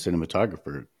women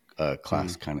cinematographer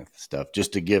class kind of stuff,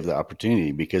 just to give the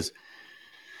opportunity, because,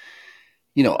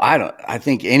 I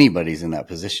think anybody's in that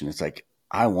position. It's like,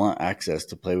 I want access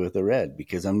to play with the Red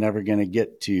because I'm never going to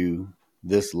get to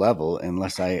this level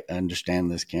unless I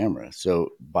understand this camera.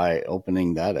 So by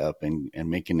opening that up and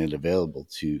making it available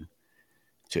to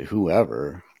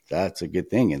whoever, that's a good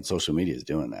thing. And social media is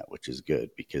doing that, which is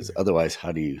good, because otherwise,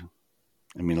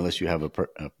 unless you have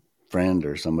a friend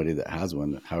or somebody that has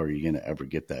one, how are you going to ever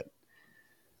get that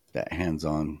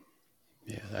hands-on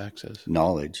access,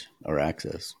 knowledge or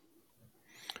access?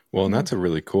 Well, and that's a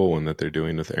really cool one that they're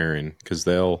doing with Erin, because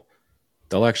they'll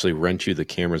actually rent you the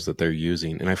cameras that they're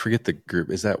using. And I forget the group.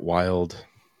 Is that Wild?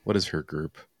 What is her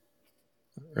group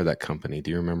or that company? Do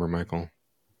you remember, Michael?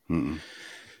 Mm-mm.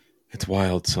 It's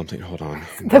Wild something. Hold on.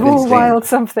 They're all wild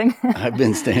something. I've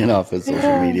been staying off of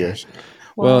social media.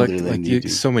 Well,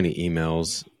 so many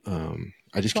emails.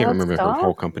 I just can't remember her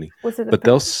whole company. But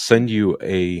they'll send you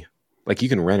you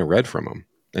can rent a Red from them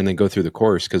and then go through the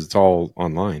course, because it's all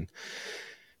online.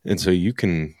 And so you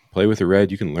can play with a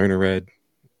Red, you can learn a Red,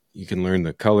 you can learn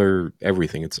the color,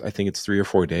 everything. I think it's 3 or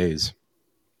 4 days.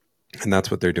 And that's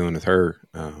what they're doing with her,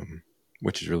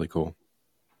 which is really cool.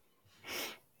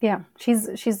 Yeah, she's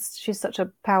such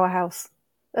a powerhouse,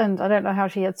 and I don't know how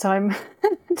she had time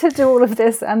to do all of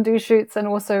this and do shoots, and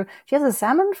also she has a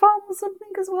salmon farm or something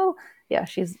as well. Yeah,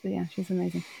 she's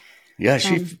amazing. Yeah,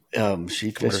 she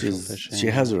fishes. Fishing. She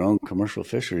has her own commercial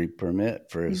fishery permit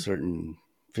for a certain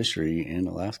fishery in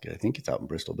Alaska. I think it's out in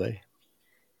Bristol Bay.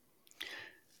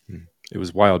 It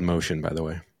was Wild Motion, by the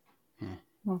way.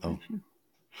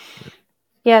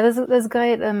 Yeah, there's a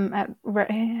guy at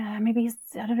maybe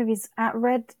I don't know if he's at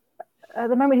Red at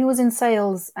the moment. He was in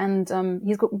sales, and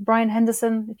he's got Brian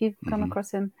Henderson. If you've come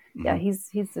across him, yeah,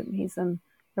 he's a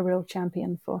real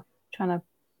champion for trying to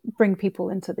bring people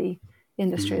into the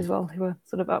industry as well who are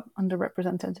sort of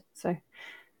underrepresented. So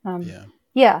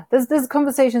yeah, there's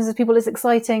conversations with people. It's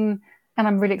exciting, and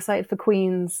I'm really excited for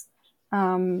Queens.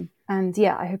 And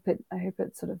yeah, I hope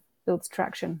it sort of builds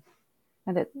traction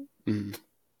and it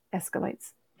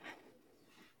escalates.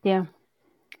 Yeah,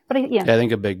 but I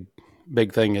think a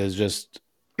big thing is just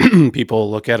people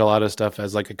look at a lot of stuff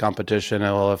as like a competition.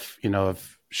 Well,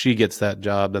 if she gets that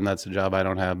job, then that's a job I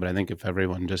don't have. But I think if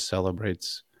everyone just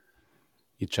celebrates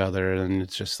each other, and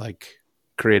it's just like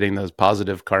creating those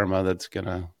positive karma that's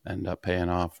gonna end up paying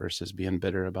off versus being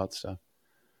bitter about stuff.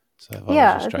 So I've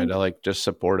always just tried to like just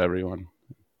support everyone.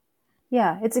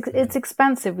 Yeah, it's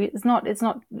expansive. It's not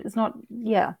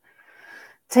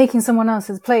taking someone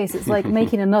else's place. It's like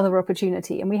making another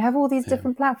opportunity. And we have all these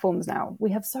different platforms now.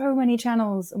 We have so many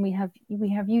channels, and we have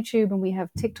YouTube, and we have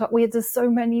TikTok. There's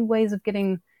so many ways of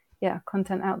getting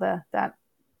content out there that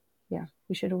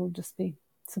we should all just be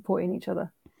supporting each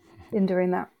other in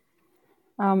doing that.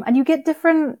 And you get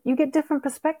different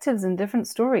perspectives and different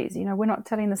stories. We're not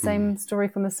telling the same story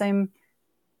from the same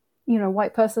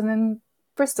white person in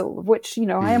Bristol, of which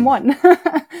I am one.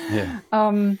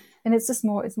 And it's just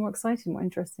it's more exciting, more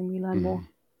interesting. We learn more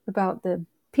about the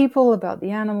people, about the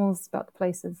animals, about the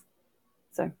places.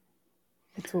 So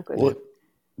it's all good. Well,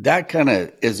 that kind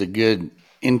of is a good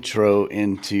intro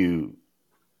into.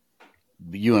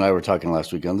 You and I were talking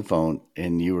last week on the phone,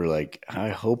 and you were like, I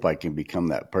hope I can become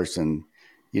that person,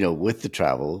 with the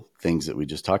travel things that we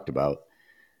just talked about.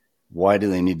 Why do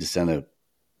they need to send a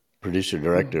producer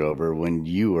director over when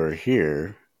you are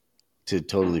here to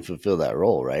totally fulfill that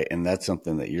role, right? And that's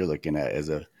something that you're looking at as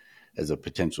a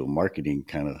potential marketing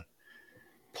kind of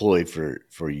ploy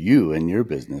for you and your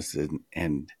business.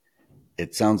 And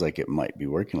it sounds like it might be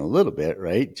working a little bit,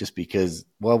 right? Just because,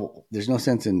 there's no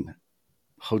sense in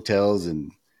hotels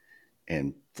and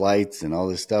flights and all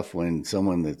this stuff when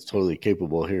someone that's totally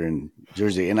capable here in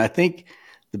Jersey. And I think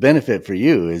the benefit for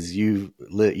you is you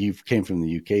came from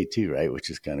the UK too, right? Which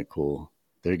is kind of cool.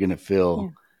 They're going to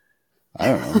feel, I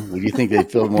don't know. Would you think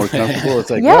they'd feel more comfortable? It's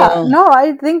like,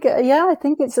 I think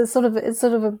it's a sort of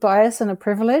a bias and a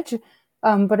privilege,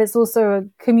 but it's also a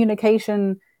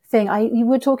communication thing. You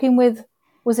were talking with,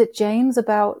 was it James,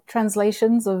 about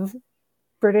translations of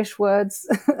British words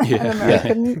and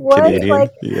American words, Canadian.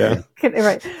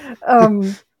 right?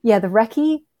 The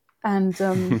recce and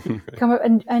come up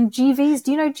and GVs.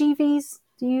 Do you know GVs?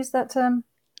 Do you use that term?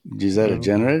 Is that a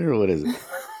generator or what is it?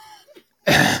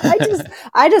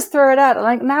 I just throw it out.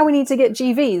 Like, now we need to get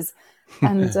GVs.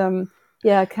 And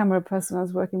a camera person I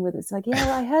was working with, it's like,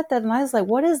 I heard that, and I was like,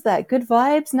 what is that? Good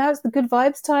vibes? Now it's the good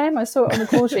vibes time. I saw it on the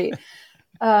call sheet.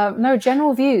 No,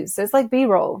 general views. So it's like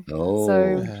B-roll. Oh,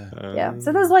 so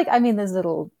So there's there's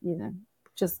little,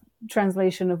 just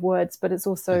translation of words, but it's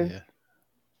also,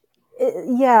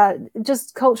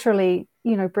 just culturally,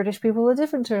 British people are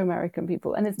different to American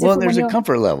people, and it's different. Well, there's a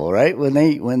comfort level, right?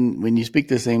 When you speak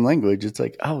the same language, it's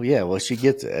like, oh yeah, well, she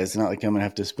gets it. It's not like I'm gonna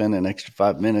have to spend an extra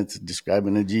 5 minutes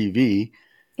describing a GV.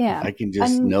 Yeah, I can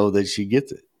just know that she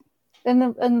gets it.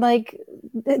 And like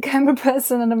the camera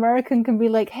person, an American, can be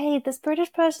like, hey, this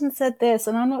British person said this,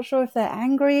 and I'm not sure if they're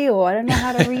angry or I don't know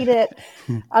how to read it.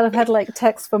 I've had like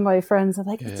texts from my friends. I'm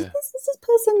like, is this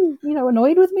person,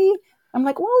 annoyed with me? I'm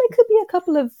like, well, it could be a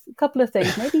couple of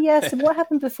things. Maybe yes, and what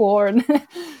happened before, and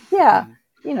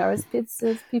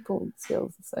it's people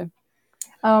skills. So,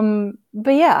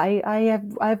 but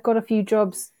I've got a few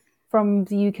jobs from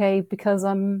the UK because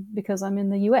I'm in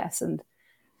the US, and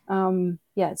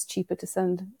it's cheaper to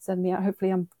send me out.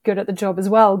 Hopefully I'm good at the job as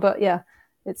well, but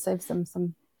it saves them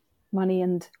some money,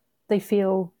 and they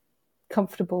feel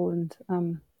comfortable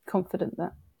and confident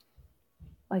that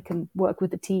I can work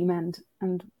with the team and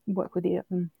work with the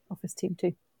office team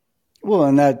too. Well,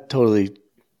 and that totally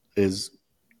is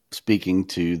speaking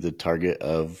to the target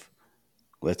of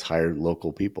let's hire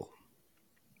local people.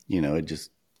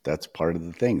 That's part of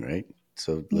the thing, right?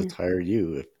 So let's hire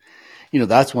you.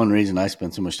 That's one reason I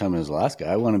spend so much time in Alaska.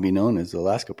 I want to be known as the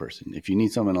Alaska person. If you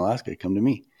need someone in Alaska, come to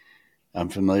me. I'm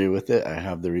familiar with it. I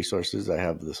have the resources. I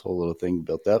have this whole little thing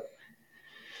built up.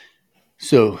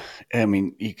 So, I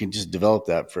mean, you can just develop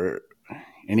that for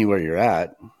anywhere you're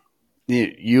at.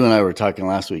 You and I were talking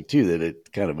last week too, that it's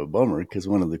kind of a bummer because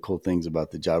one of the cool things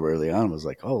about the job early on was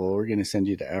like, oh, well, we're going to send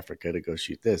you to Africa to go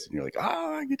shoot this. And you're like,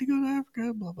 oh, I get to go to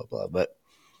Africa, blah, blah, blah. But,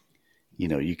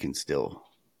 you can still,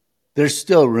 there's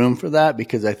still room for that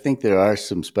because I think there are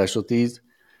some specialties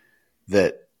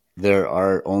that there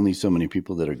are only so many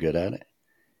people that are good at it.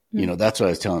 That's what I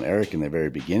was telling Eric in the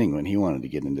very beginning when he wanted to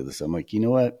get into this. I'm like, you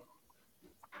know what?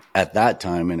 At that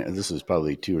time, and this was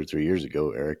probably 2 or 3 years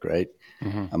ago, Eric, right?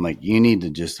 Mm-hmm. I'm like, you need to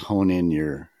just hone in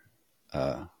your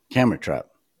camera trap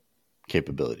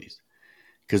capabilities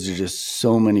because there's just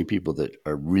so many people that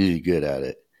are really good at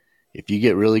it. If you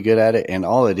get really good at it, and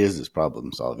all it is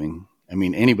problem solving. I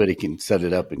mean, anybody can set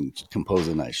it up and compose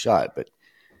a nice shot, but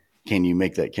can you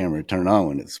make that camera turn on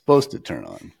when it's supposed to turn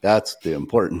on? That's the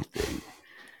important thing.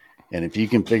 And if you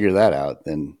can figure that out,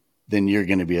 then you're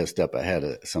going to be a step ahead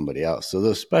of somebody else. So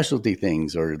those specialty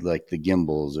things, or like the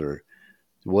gimbals or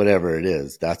whatever it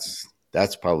is, that's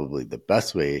probably the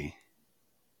best way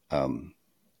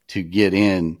to get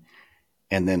in,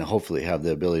 and then hopefully have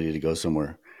the ability to go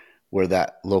somewhere where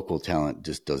that local talent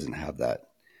just doesn't have that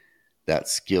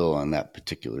skill on that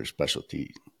particular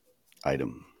specialty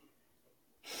item.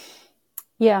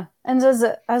 Yeah, and as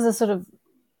a sort of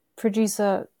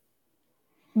producer,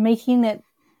 making it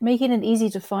easy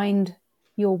to find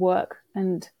your work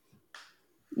and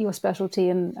your specialty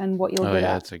and what you're good at.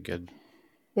 That's a good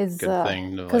is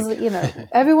thing because like...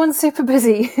 everyone's super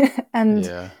busy, and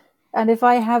yeah. and if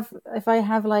I have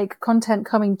like content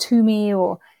coming to me,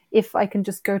 or if I can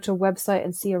just go to a website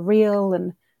and see a reel,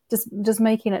 and just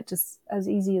making it just as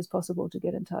easy as possible to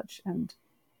get in touch, and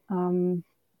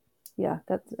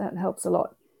that helps a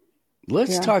lot.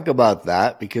 Let's talk about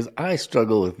that, because I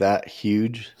struggle with that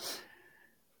huge.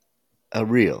 A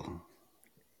reel.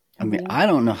 I mean, I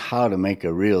don't know how to make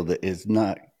a reel that is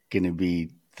not going to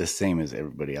be the same as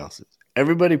everybody else's.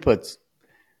 Everybody puts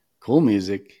cool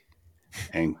music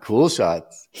and cool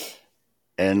shots,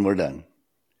 and we're done.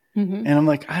 Mm-hmm. And I'm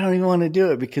like, I don't even want to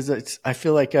do it because I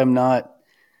feel like I'm not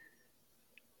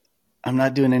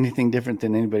doing anything different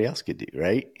than anybody else could do,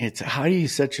 right? It's how do you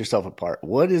set yourself apart?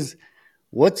 What's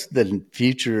the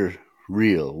future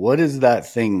reel? What is that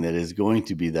thing that is going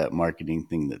to be that marketing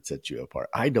thing that sets you apart?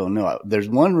 I don't know. There's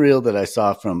one reel that I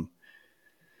saw from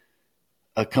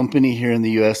a company here in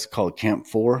the U.S. called Camp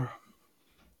 4.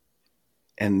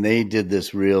 And they did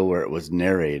this reel where it was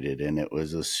narrated, and it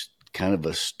was a kind of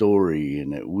a story,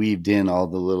 and it weaved in all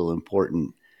the little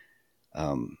important.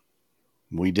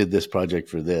 We did this project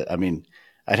for this. I mean,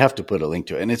 I'd have to put a link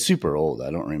to it, and it's super old.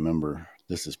 I don't remember.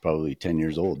 This is probably 10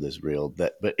 years old, this reel.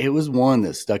 But it was one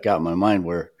that stuck out in my mind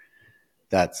where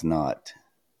that's not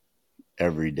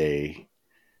every day.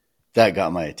 That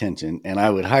got my attention, and I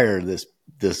would hire this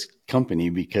company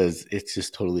because it's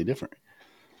just totally different.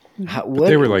 But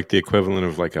they were like the equivalent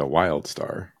of like a Wild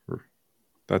Star.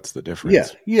 That's the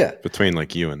difference. Yeah. Between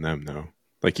like you and them, though.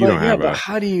 Like you don't have but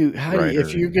how do you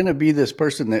if you're going to be this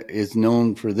person that is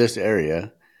known for this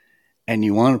area and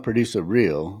you want to produce a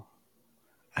reel,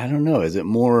 I don't know, is it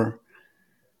more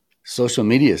social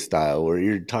media style where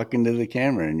you're talking to the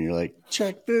camera and you're like,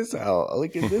 check this out,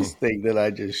 look at this thing that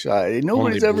I just shot,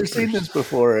 nobody's ever seen this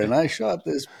before, and I shot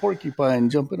this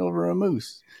porcupine jumping over a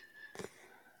moose?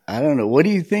 I don't know. What do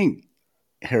you think,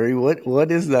 Harry?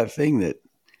 What is that thing that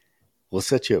will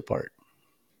set you apart?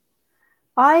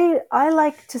 I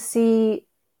like to see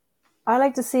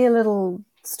a little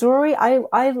story.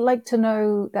 I like to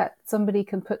know that somebody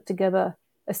can put together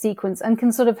a sequence and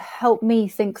can sort of help me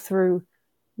think through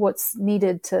what's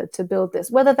needed to build this.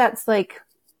 Whether that's like,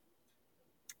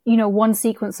 one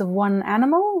sequence of one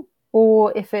animal,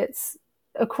 or if it's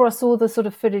across all the sort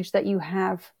of footage that you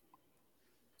have,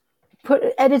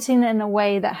 editing it in a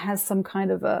way that has some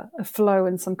kind of a flow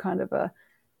and some kind of a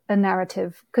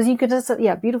narrative. Because you could just,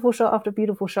 beautiful shot after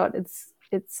beautiful shot. It's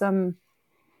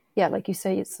like you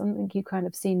say, it's something you kind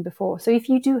of seen before. So if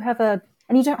you do have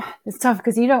it's tough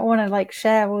because you don't want to like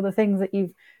share all the things that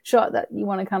you've shot that you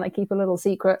want to kind of keep a little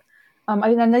secret.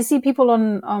 And I see people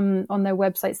on their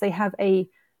websites, they have a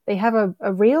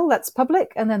reel that's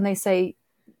public, and then they say,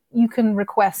 you can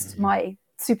request my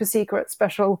super secret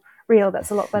special reel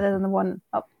that's a lot better than the one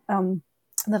up,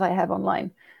 that I have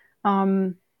online.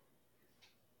 And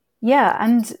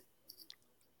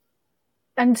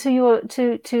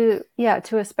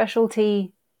to a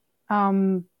specialty,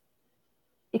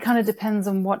 it kind of depends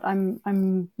on what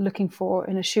I'm looking for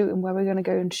in a shoot and where we're going to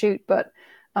go and shoot. But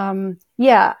and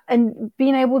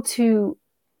being able to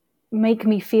make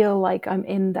me feel like I'm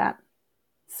in that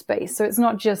space. So it's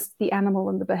not just the animal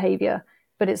and the behavior,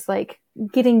 but it's like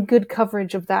getting good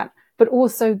coverage of that, but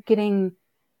also getting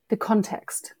the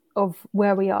context of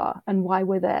where we are and why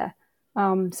we're there.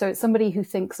 So it's somebody who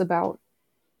thinks about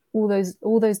all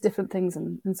those different things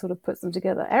and sort of puts them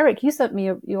together. Eric, you sent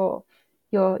me your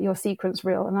sequence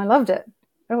reel, and I loved it.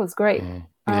 It was great.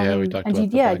 Yeah, we talked about the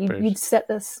black bears. You'd set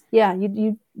this. Yeah,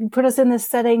 you put us in this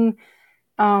setting.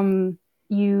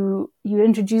 You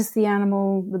introduced the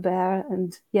animal, the bear,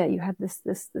 and yeah, you had this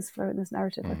flow in this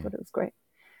narrative. I thought it was great.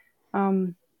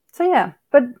 So yeah,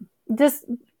 but just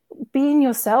being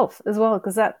yourself as well,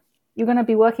 because that you're going to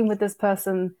be working with this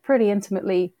person pretty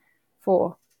intimately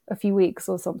for a few weeks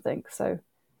or something. So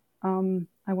I want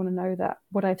to know that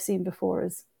what I've seen before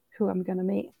is who I'm going to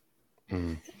meet.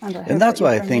 And that's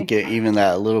why I think even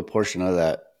that little portion of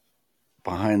that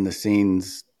behind the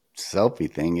scenes selfie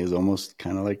thing is almost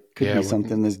kind of like could be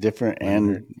something that's different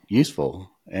and useful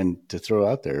and to throw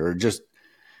out there, or just,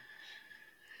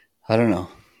 I don't know.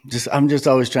 I'm just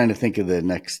always trying to think of the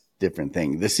next different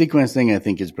thing. The sequence thing I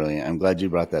think is brilliant. I'm glad you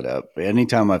brought that up. But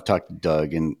anytime I've talked to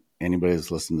Doug, and anybody that's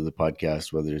listened to the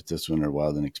podcast, whether it's this one or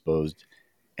Wild and Exposed,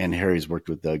 and Harry's worked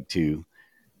with Doug too,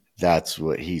 that's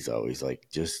what he's always like,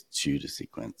 just shoot a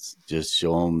sequence. Just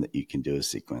show them that you can do a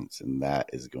sequence, and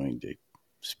that is going to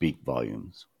speak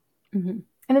volumes. Mm-hmm.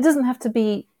 And it doesn't have to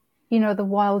be, the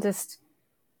wildest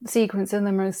sequence in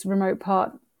the most remote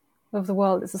part of the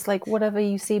world. It's just like whatever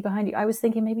you see behind you. I was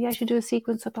thinking maybe I should do a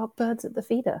sequence about birds at the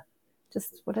feeder.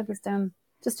 Just whatever's down,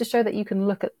 just to show that you can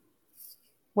look at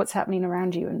what's happening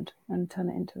around you and turn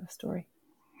it into a story.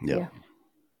 Yep. Yeah.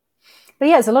 But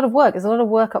yeah, it's a lot of work. There's a lot of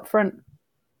work up front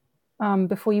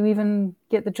before you even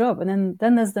get the job. And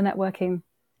then there's the networking.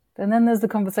 And then there's the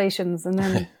conversations. And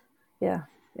then, yeah.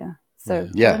 So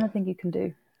yeah. anything you can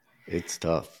do. It's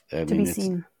tough. To be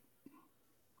seen.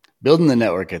 Building the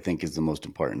network, I think, is the most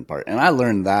important part. And I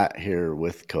learned that here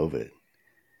with COVID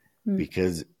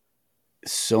because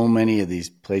so many of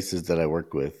these places that I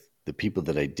work with, the people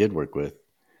that I did work with,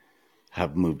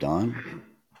 have moved on,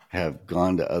 have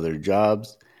gone to other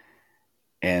jobs.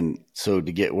 And so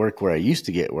to get work where I used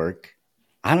to get work,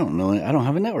 I don't know. I don't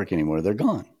have a network anymore. They're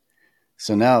gone.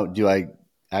 So now do I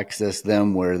access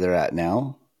them where they're at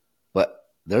now? But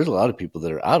there's a lot of people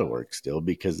that are out of work still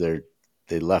because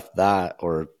they left that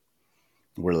or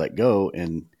were let go,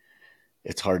 and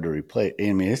it's hard to replace.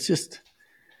 I mean, it's just,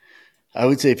 I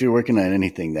would say if you're working on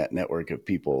anything, that network of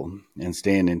people and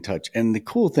staying in touch. And the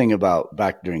cool thing about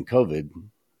back during COVID,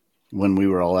 when we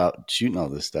were all out shooting all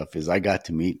this stuff, is I got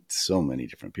to meet so many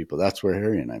different people. That's where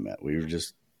Harry and I met. We were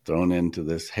just thrown into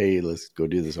this, hey, let's go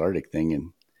do this Arctic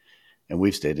thing. And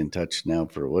we've stayed in touch now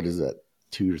for, what is that,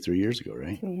 2 or 3 years ago,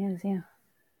 right? 3 years, yeah.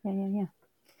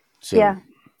 So, yeah.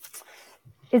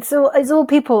 It's all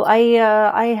people.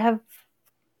 I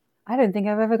don't think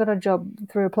I've ever got a job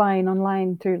through applying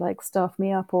online through like Staff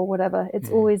Me Up or whatever. It's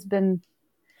always been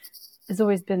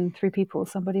through people.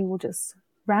 Somebody will just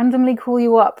randomly call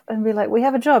you up and be like, "We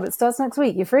have a job. It starts next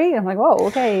week. You free?" I'm like, "Oh,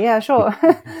 okay, yeah, sure."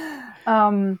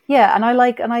 Yeah, and I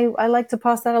like to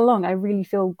pass that along. I really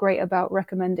feel great about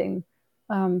recommending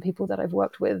people that I've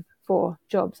worked with for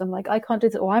jobs. I'm like, I can't do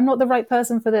this, or I'm not the right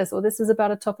person for this, or this is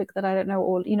about a topic that I don't know,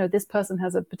 or this person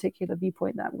has a particular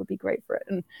viewpoint that would be great for it,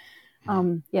 and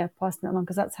passing that along,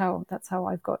 because that's how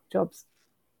I've got jobs,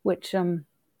 which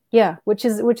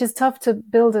is tough to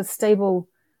build a stable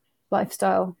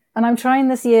lifestyle. And I'm trying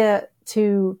this year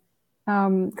to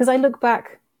because I look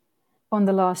back on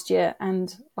the last year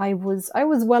and I was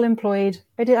well employed.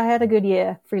 I had a good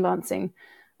year freelancing.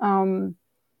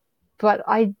 But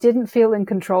I didn't feel in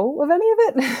control of any of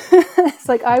it. It's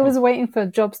like I was waiting for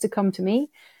jobs to come to me,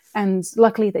 and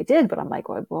luckily they did. But I'm like,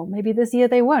 well, maybe this year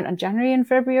they won't. And January and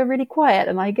February are really quiet,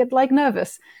 and I get like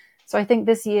nervous. So I think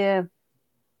this year,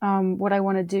 what I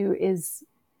want to do is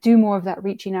do more of that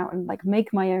reaching out and like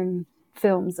make my own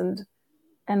films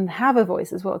and have a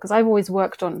voice as well. Because I've always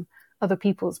worked on other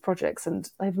people's projects, and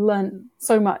I've learned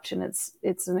so much, and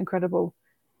it's an incredible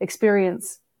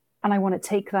experience. And I want to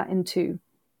take that into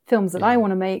films that I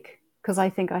want to make, because I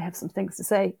think I have some things to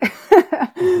say.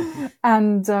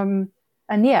 And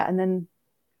then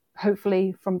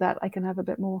hopefully from that I can have a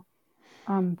bit more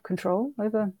control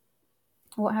over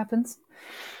what happens.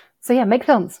 So yeah, make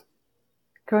films.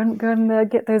 Go and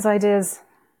get those ideas.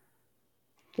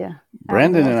 Yeah.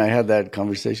 Brandon and I had that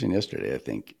conversation yesterday. I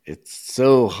think it's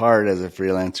so hard as a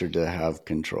freelancer to have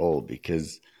control,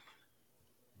 because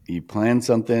you plan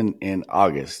something in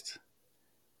August,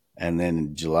 and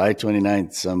then July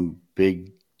 29th, some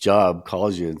big job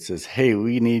calls you and says, "Hey,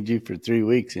 we need you for 3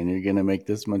 weeks, and you're going to make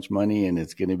this much money, and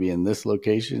it's going to be in this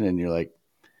location." And you're like,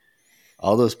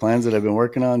 all those plans that I've been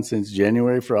working on since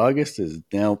January for August is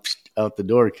now out the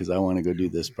door because I want to go do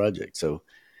this project. So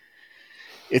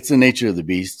it's the nature of the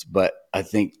beast. But I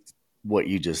think what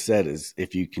you just said is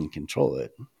if you can control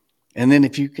it, and then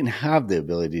if you can have the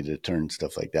ability to turn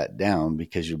stuff like that down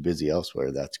because you're busy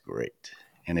elsewhere, that's great.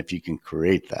 And if you can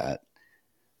create that,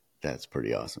 that's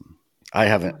pretty awesome. I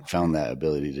haven't found that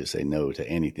ability to say no to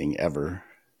anything ever,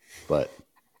 but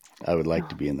I would like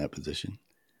to be in that position.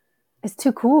 It's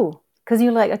too cool because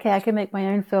you're like, okay, I can make my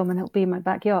own film and it'll be in my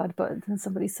backyard, but then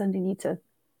somebody's sending you to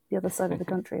the other side of the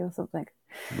country or something.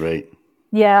 Right.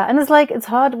 Yeah, and it's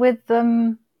hard with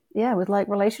with like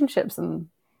relationships and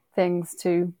things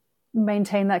to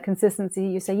maintain that consistency.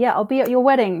 You say, yeah, I'll be at your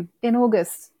wedding in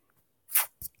August,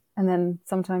 and then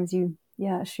sometimes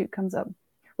a shoot comes up.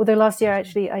 Although last year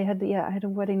actually I had a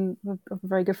wedding of a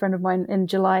very good friend of mine in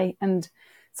July, and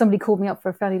somebody called me up for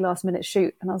a fairly last minute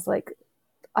shoot, and I was like,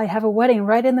 I have a wedding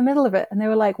right in the middle of it, and they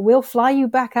were like, we'll fly you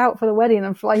back out for the wedding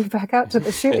and fly you back out to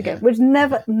the shoot again, which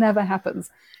never happens.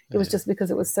 It was just because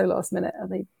it was so last minute,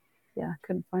 and they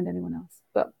couldn't find anyone else.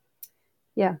 But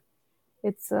yeah,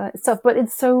 it's tough, but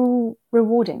it's so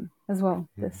rewarding as well,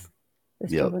 this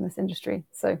job in this industry.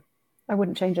 So I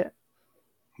wouldn't change it.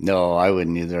 No, I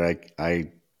wouldn't either.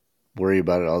 I worry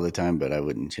about it all the time, but I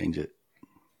wouldn't change it.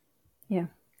 Yeah.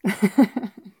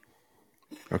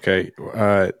 Okay.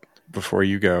 Before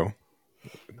you go,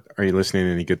 are you listening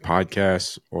to any good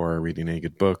podcasts or reading any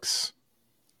good books?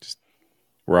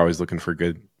 We're always looking for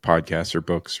good podcasts or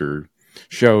books or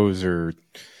shows or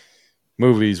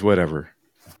movies, whatever.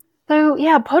 So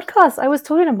yeah, podcasts. I was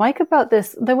talking to Mike about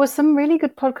this. There were some really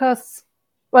good podcasts.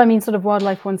 Well, I mean, sort of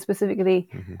wildlife ones specifically,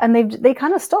 and they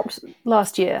kind of stopped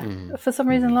last year for some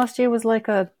reason. Last year was like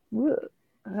it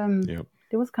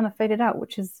was kind of faded out,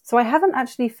 which is so I haven't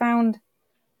actually found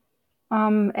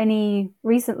any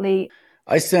recently.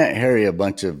 I sent Harry a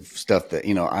bunch of stuff that,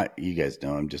 you guys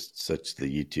know I'm just such the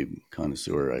YouTube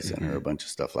connoisseur. I sent her a bunch of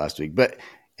stuff last week, but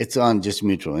it's on just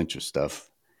mutual interest stuff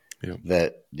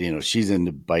that, she's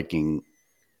into biking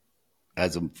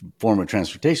as a form of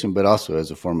transportation, but also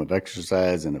as a form of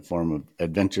exercise and a form of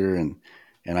adventure. And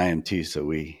I am too. So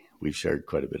we've shared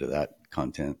quite a bit of that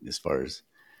content as far as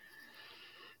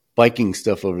biking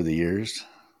stuff over the years.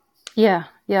 Yeah.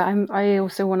 I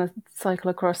also want to cycle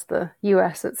across the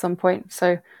US at some point.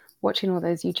 So watching all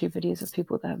those YouTube videos of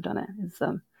people that have done it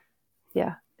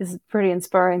is pretty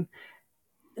inspiring.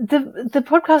 The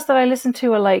podcasts that I listen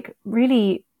to are like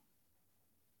really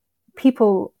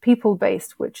people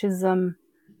based, which is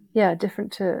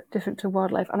different to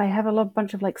wildlife. And I have a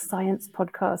bunch of like science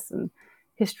podcasts and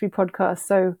history podcasts.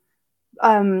 So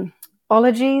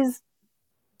ologies.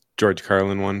 George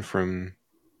Carlin one from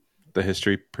the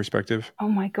history perspective. Oh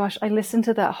my gosh, I listened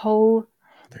to that whole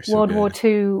World War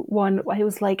II one. It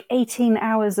was like 18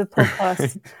 hours of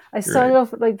podcasts. I started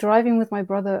off like driving with my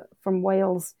brother from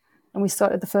Wales, and we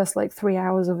started the first like 3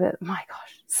 hours of it. My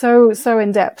gosh, so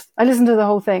in depth. I listened to the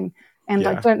whole thing, and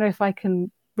I don't know if I can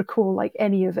recall like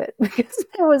any of it because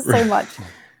there was so much.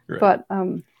 But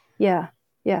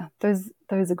those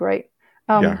are great.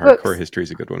 Hardcore history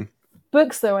is a good one.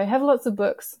 Books though, I have lots of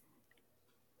books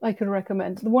I could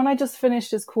recommend. The one I just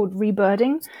finished is called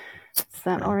Rebirding. It's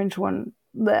that orange one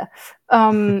there.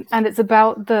 And it's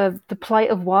about the plight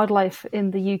of wildlife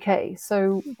in the UK.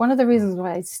 So one of the reasons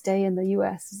why I stay in the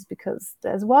US is because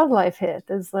there's wildlife here.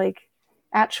 There's like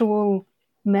actual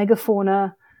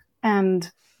megafauna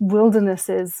and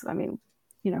wildernesses. I mean,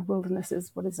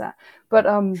 wildernesses, what is that? But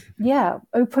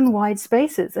open wide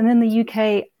spaces. And in the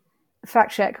UK,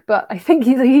 fact check, but I think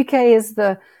the UK is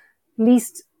the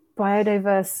least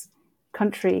biodiverse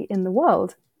country in the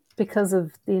world because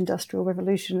of the Industrial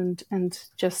Revolution and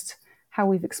just how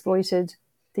we've exploited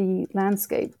the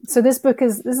landscape. So this book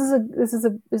is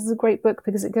a great book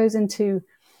because it goes into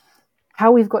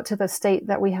how we've got to the state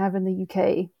that we have in the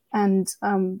UK and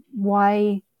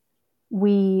why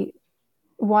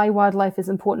wildlife is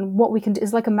important. What we can do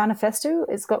is like a manifesto.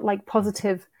 It's got like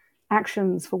positive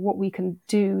actions for what we can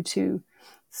do to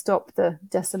stop the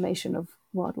decimation of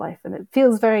wildlife. And it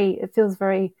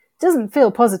doesn't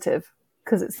feel positive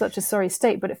because it's such a sorry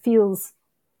state, but it feels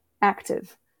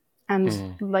active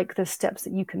and like the steps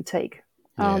that you can take.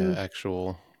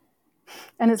 Actual.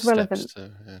 And it's relevant.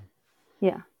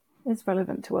 It's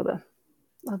relevant to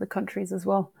other countries as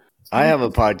well. I have a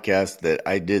podcast that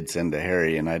I did send to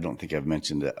Harry, and I don't think I've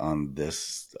mentioned it on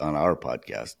our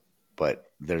podcast,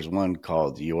 but there's one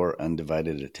called Your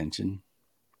Undivided Attention,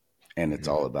 and it's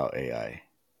all about AI.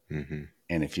 Mm-hmm.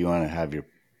 And if you want to have your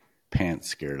pants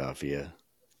scared off you,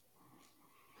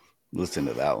 listen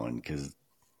to that one because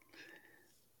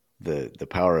the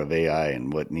power of AI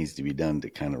and what needs to be done to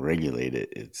kind of regulate it,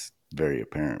 it's very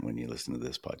apparent when you listen to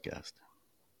this podcast.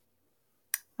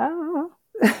 Oh.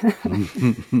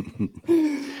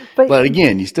 But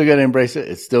again, you still got to embrace it.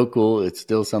 It's still cool. It's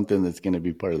still something that's going to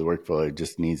be part of the workflow. It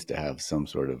just needs to have some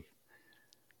sort of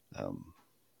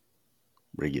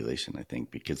regulation, I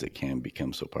think, because it can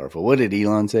become so powerful. What did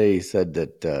Elon say? He said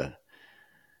that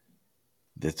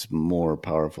that's more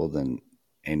powerful than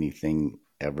anything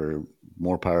ever,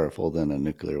 more powerful than a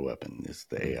nuclear weapon is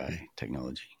the AI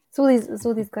technology. It's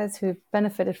all these guys who have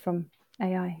benefited from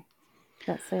AI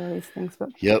that say all these things. But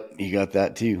yep, you got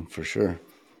that too, for sure.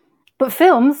 But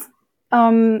films,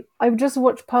 I've just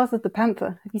watched Path of the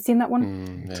Panther. Have you seen that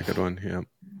one? It's a good one, yeah.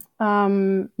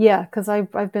 Yeah, because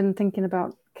I've been thinking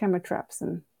about camera traps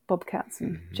and bobcats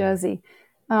and Jersey.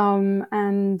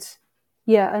 And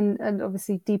yeah, and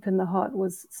obviously Deep in the Heart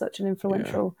was such an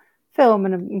influential film,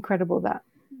 and incredible that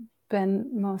Ben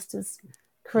Masters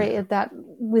created that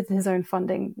with his own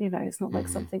funding. You know, it's not like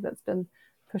something that's been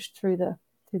pushed through the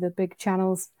big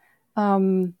channels.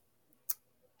 And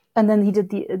then he did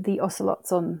the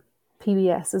Ocelots on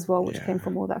PBS as well, which came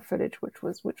from all that footage, which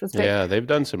was great. Yeah, they've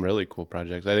done some really cool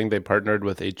projects. I think they partnered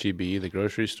with HEB, the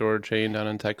grocery store chain down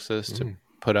in Texas, to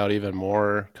put out even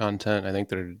more content. I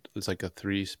think it's like a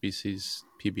 3-species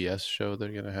PBS show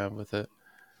they're going to have with it.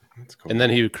 That's cool. And then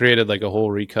he created like a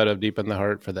whole recut of Deep in the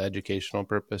Heart for the educational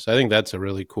purpose. I think that's a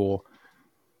really cool,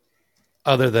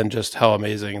 other than just how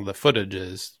amazing the footage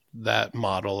is, that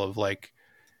model of like,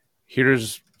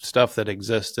 here's stuff that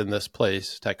exists in this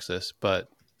place, Texas, but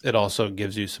it also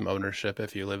gives you some ownership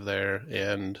if you live there,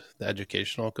 and the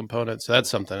educational component. So that's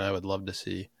something I would love to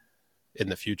see in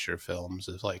the future films,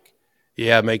 is like,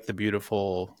 make the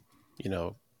beautiful,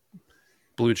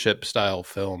 blue chip style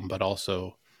film, but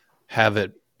also have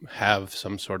it have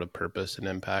some sort of purpose and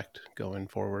impact going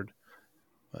forward.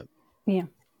 But yeah,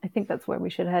 I think that's where we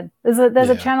should head. There's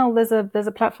a channel, there's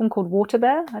a platform called Water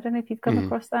Bear. I don't know if you've come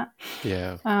across that.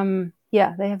 Yeah.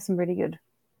 Yeah, they have some really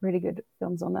good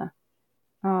films on there.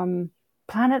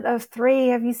 Planet Earth 3.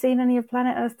 Have you seen any of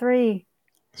Planet Earth 3?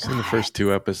 I've seen the first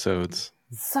 2 episodes.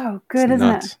 So good, It's isn't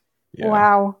nuts. it? Yeah.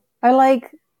 Wow.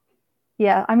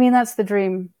 I mean, that's the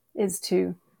dream, is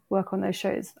to work on those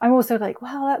shows. I'm also like,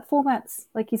 wow, that format's,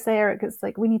 like you say, Eric, it's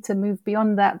like we need to move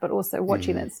beyond that, but also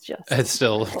watching it's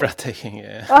still breathtaking.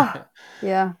 Yeah. Oh,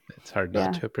 yeah. It's hard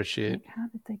not to appreciate. Like, how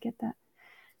did they get that?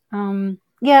 And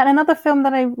another film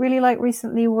that I really liked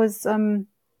recently was The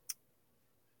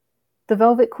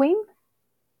Velvet Queen.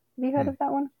 Have you heard of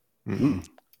that one?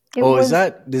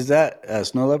 Is that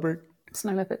Snow Leopard?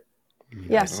 Snow Leopard.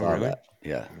 I saw that.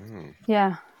 Yeah.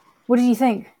 Yeah. What did you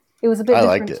think? It was a bit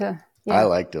different. I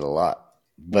liked it a lot.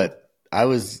 But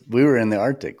we were in the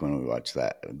Arctic when we watched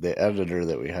that. The editor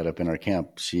that we had up in our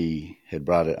camp, she had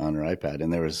brought it on her iPad,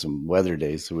 and there was some weather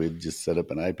days, so we'd just set up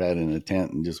an iPad in a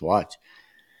tent and just watch.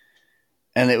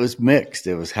 And it was mixed.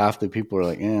 It was half the people were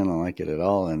like, I don't like it at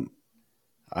all, and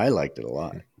I liked it a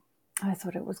lot. I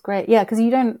thought it was great. Yeah, because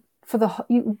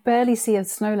you barely see a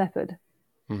snow leopard.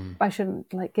 I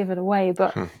shouldn't give it away,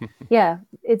 but yeah,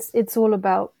 it's all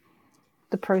about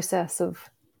the process of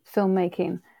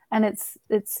filmmaking, and it's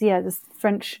this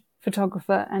French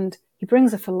photographer, and he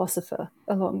brings a philosopher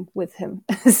along with him.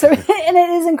 So and it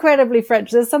is incredibly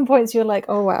French. There's some points you're like,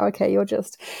 oh wow, okay, you're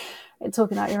just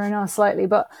talking out your own ass slightly,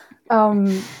 but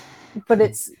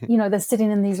it's they're sitting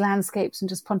in these landscapes and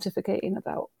just pontificating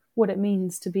about what it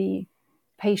means to be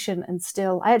patient and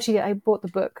still. I bought the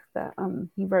book that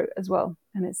he wrote as well,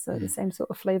 and it's the same sort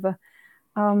of flavor.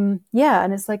 And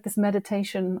it's like this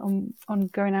meditation on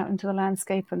going out into the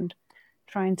landscape and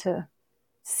trying to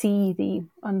see the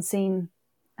unseen.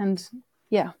 And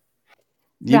you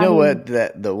know what,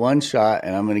 that the one shot,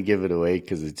 and I'm going to give it away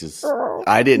because it's just,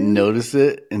 I didn't notice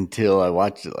it until I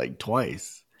watched it like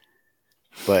twice.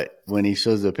 But when he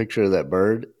shows a picture of that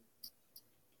bird,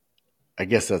 I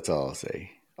guess that's all I'll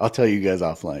say. I'll tell you guys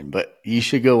offline, but you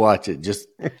should go watch it. Just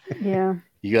you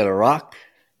got a rock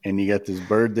and you got this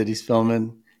bird that he's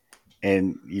filming,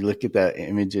 and you look at that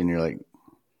image and you're like,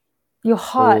 your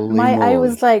heart. I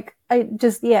was like,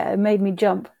 it made me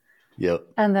jump. Yep.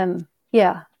 And then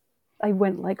I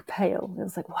went like pale. It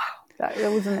was like, wow, that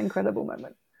was an incredible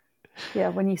moment. Yeah,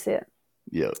 when you see it.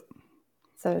 Yep.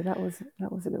 So that was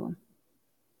a good one.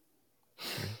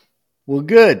 Well,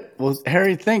 good. Well,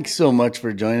 Harri, thanks so much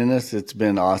for joining us. It's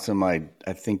been awesome. I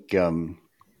think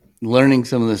learning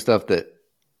some of the stuff that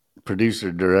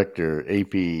producer, director,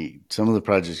 AP, some of the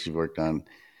projects you've worked on.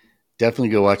 Definitely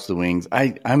go watch The Wings.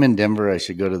 I'm in Denver. I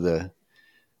should go to the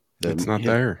it's not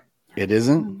there. It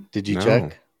isn't? Did you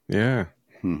check? Yeah.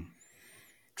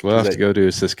 We'll have to go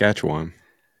to Saskatchewan.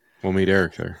 We'll meet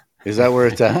Eric there. Is that where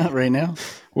it's at right now?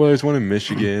 Well, there's one in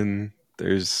Michigan.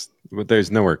 There's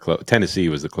nowhere close. Tennessee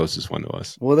was the closest one to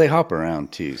us. Well, they hop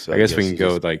around too. So I guess we can you go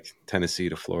just- like Tennessee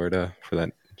to Florida for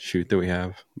that shoot that we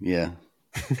have. Yeah.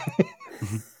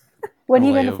 When are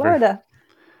you A going to layover. Florida?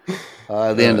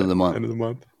 The end of the month. End of the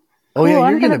month. Oh yeah, Cool,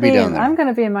 you're going to be down there. I'm going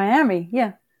to be in Miami.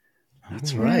 Yeah.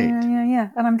 That's right. Yeah.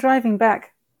 And I'm driving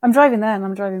back. I'm driving there and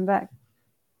I'm driving back.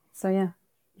 So yeah,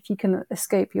 if you can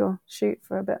escape your shoot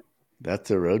for a bit.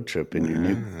 That's a road trip in your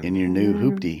new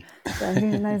hoopty. So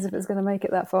who knows if it's going to make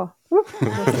it that far. We'll see.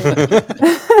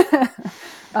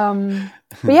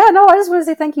 But yeah, no, I just want to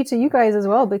say thank you to you guys as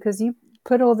well, because you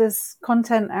put all this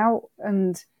content out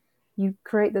and you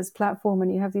create this platform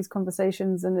and you have these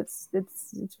conversations, and it's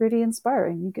really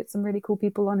inspiring. You get some really cool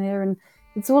people on here, and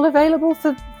it's all available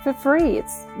for free.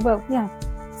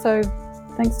 So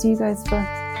thanks to you guys for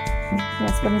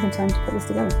spending the time to put this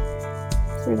together.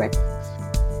 It's really great.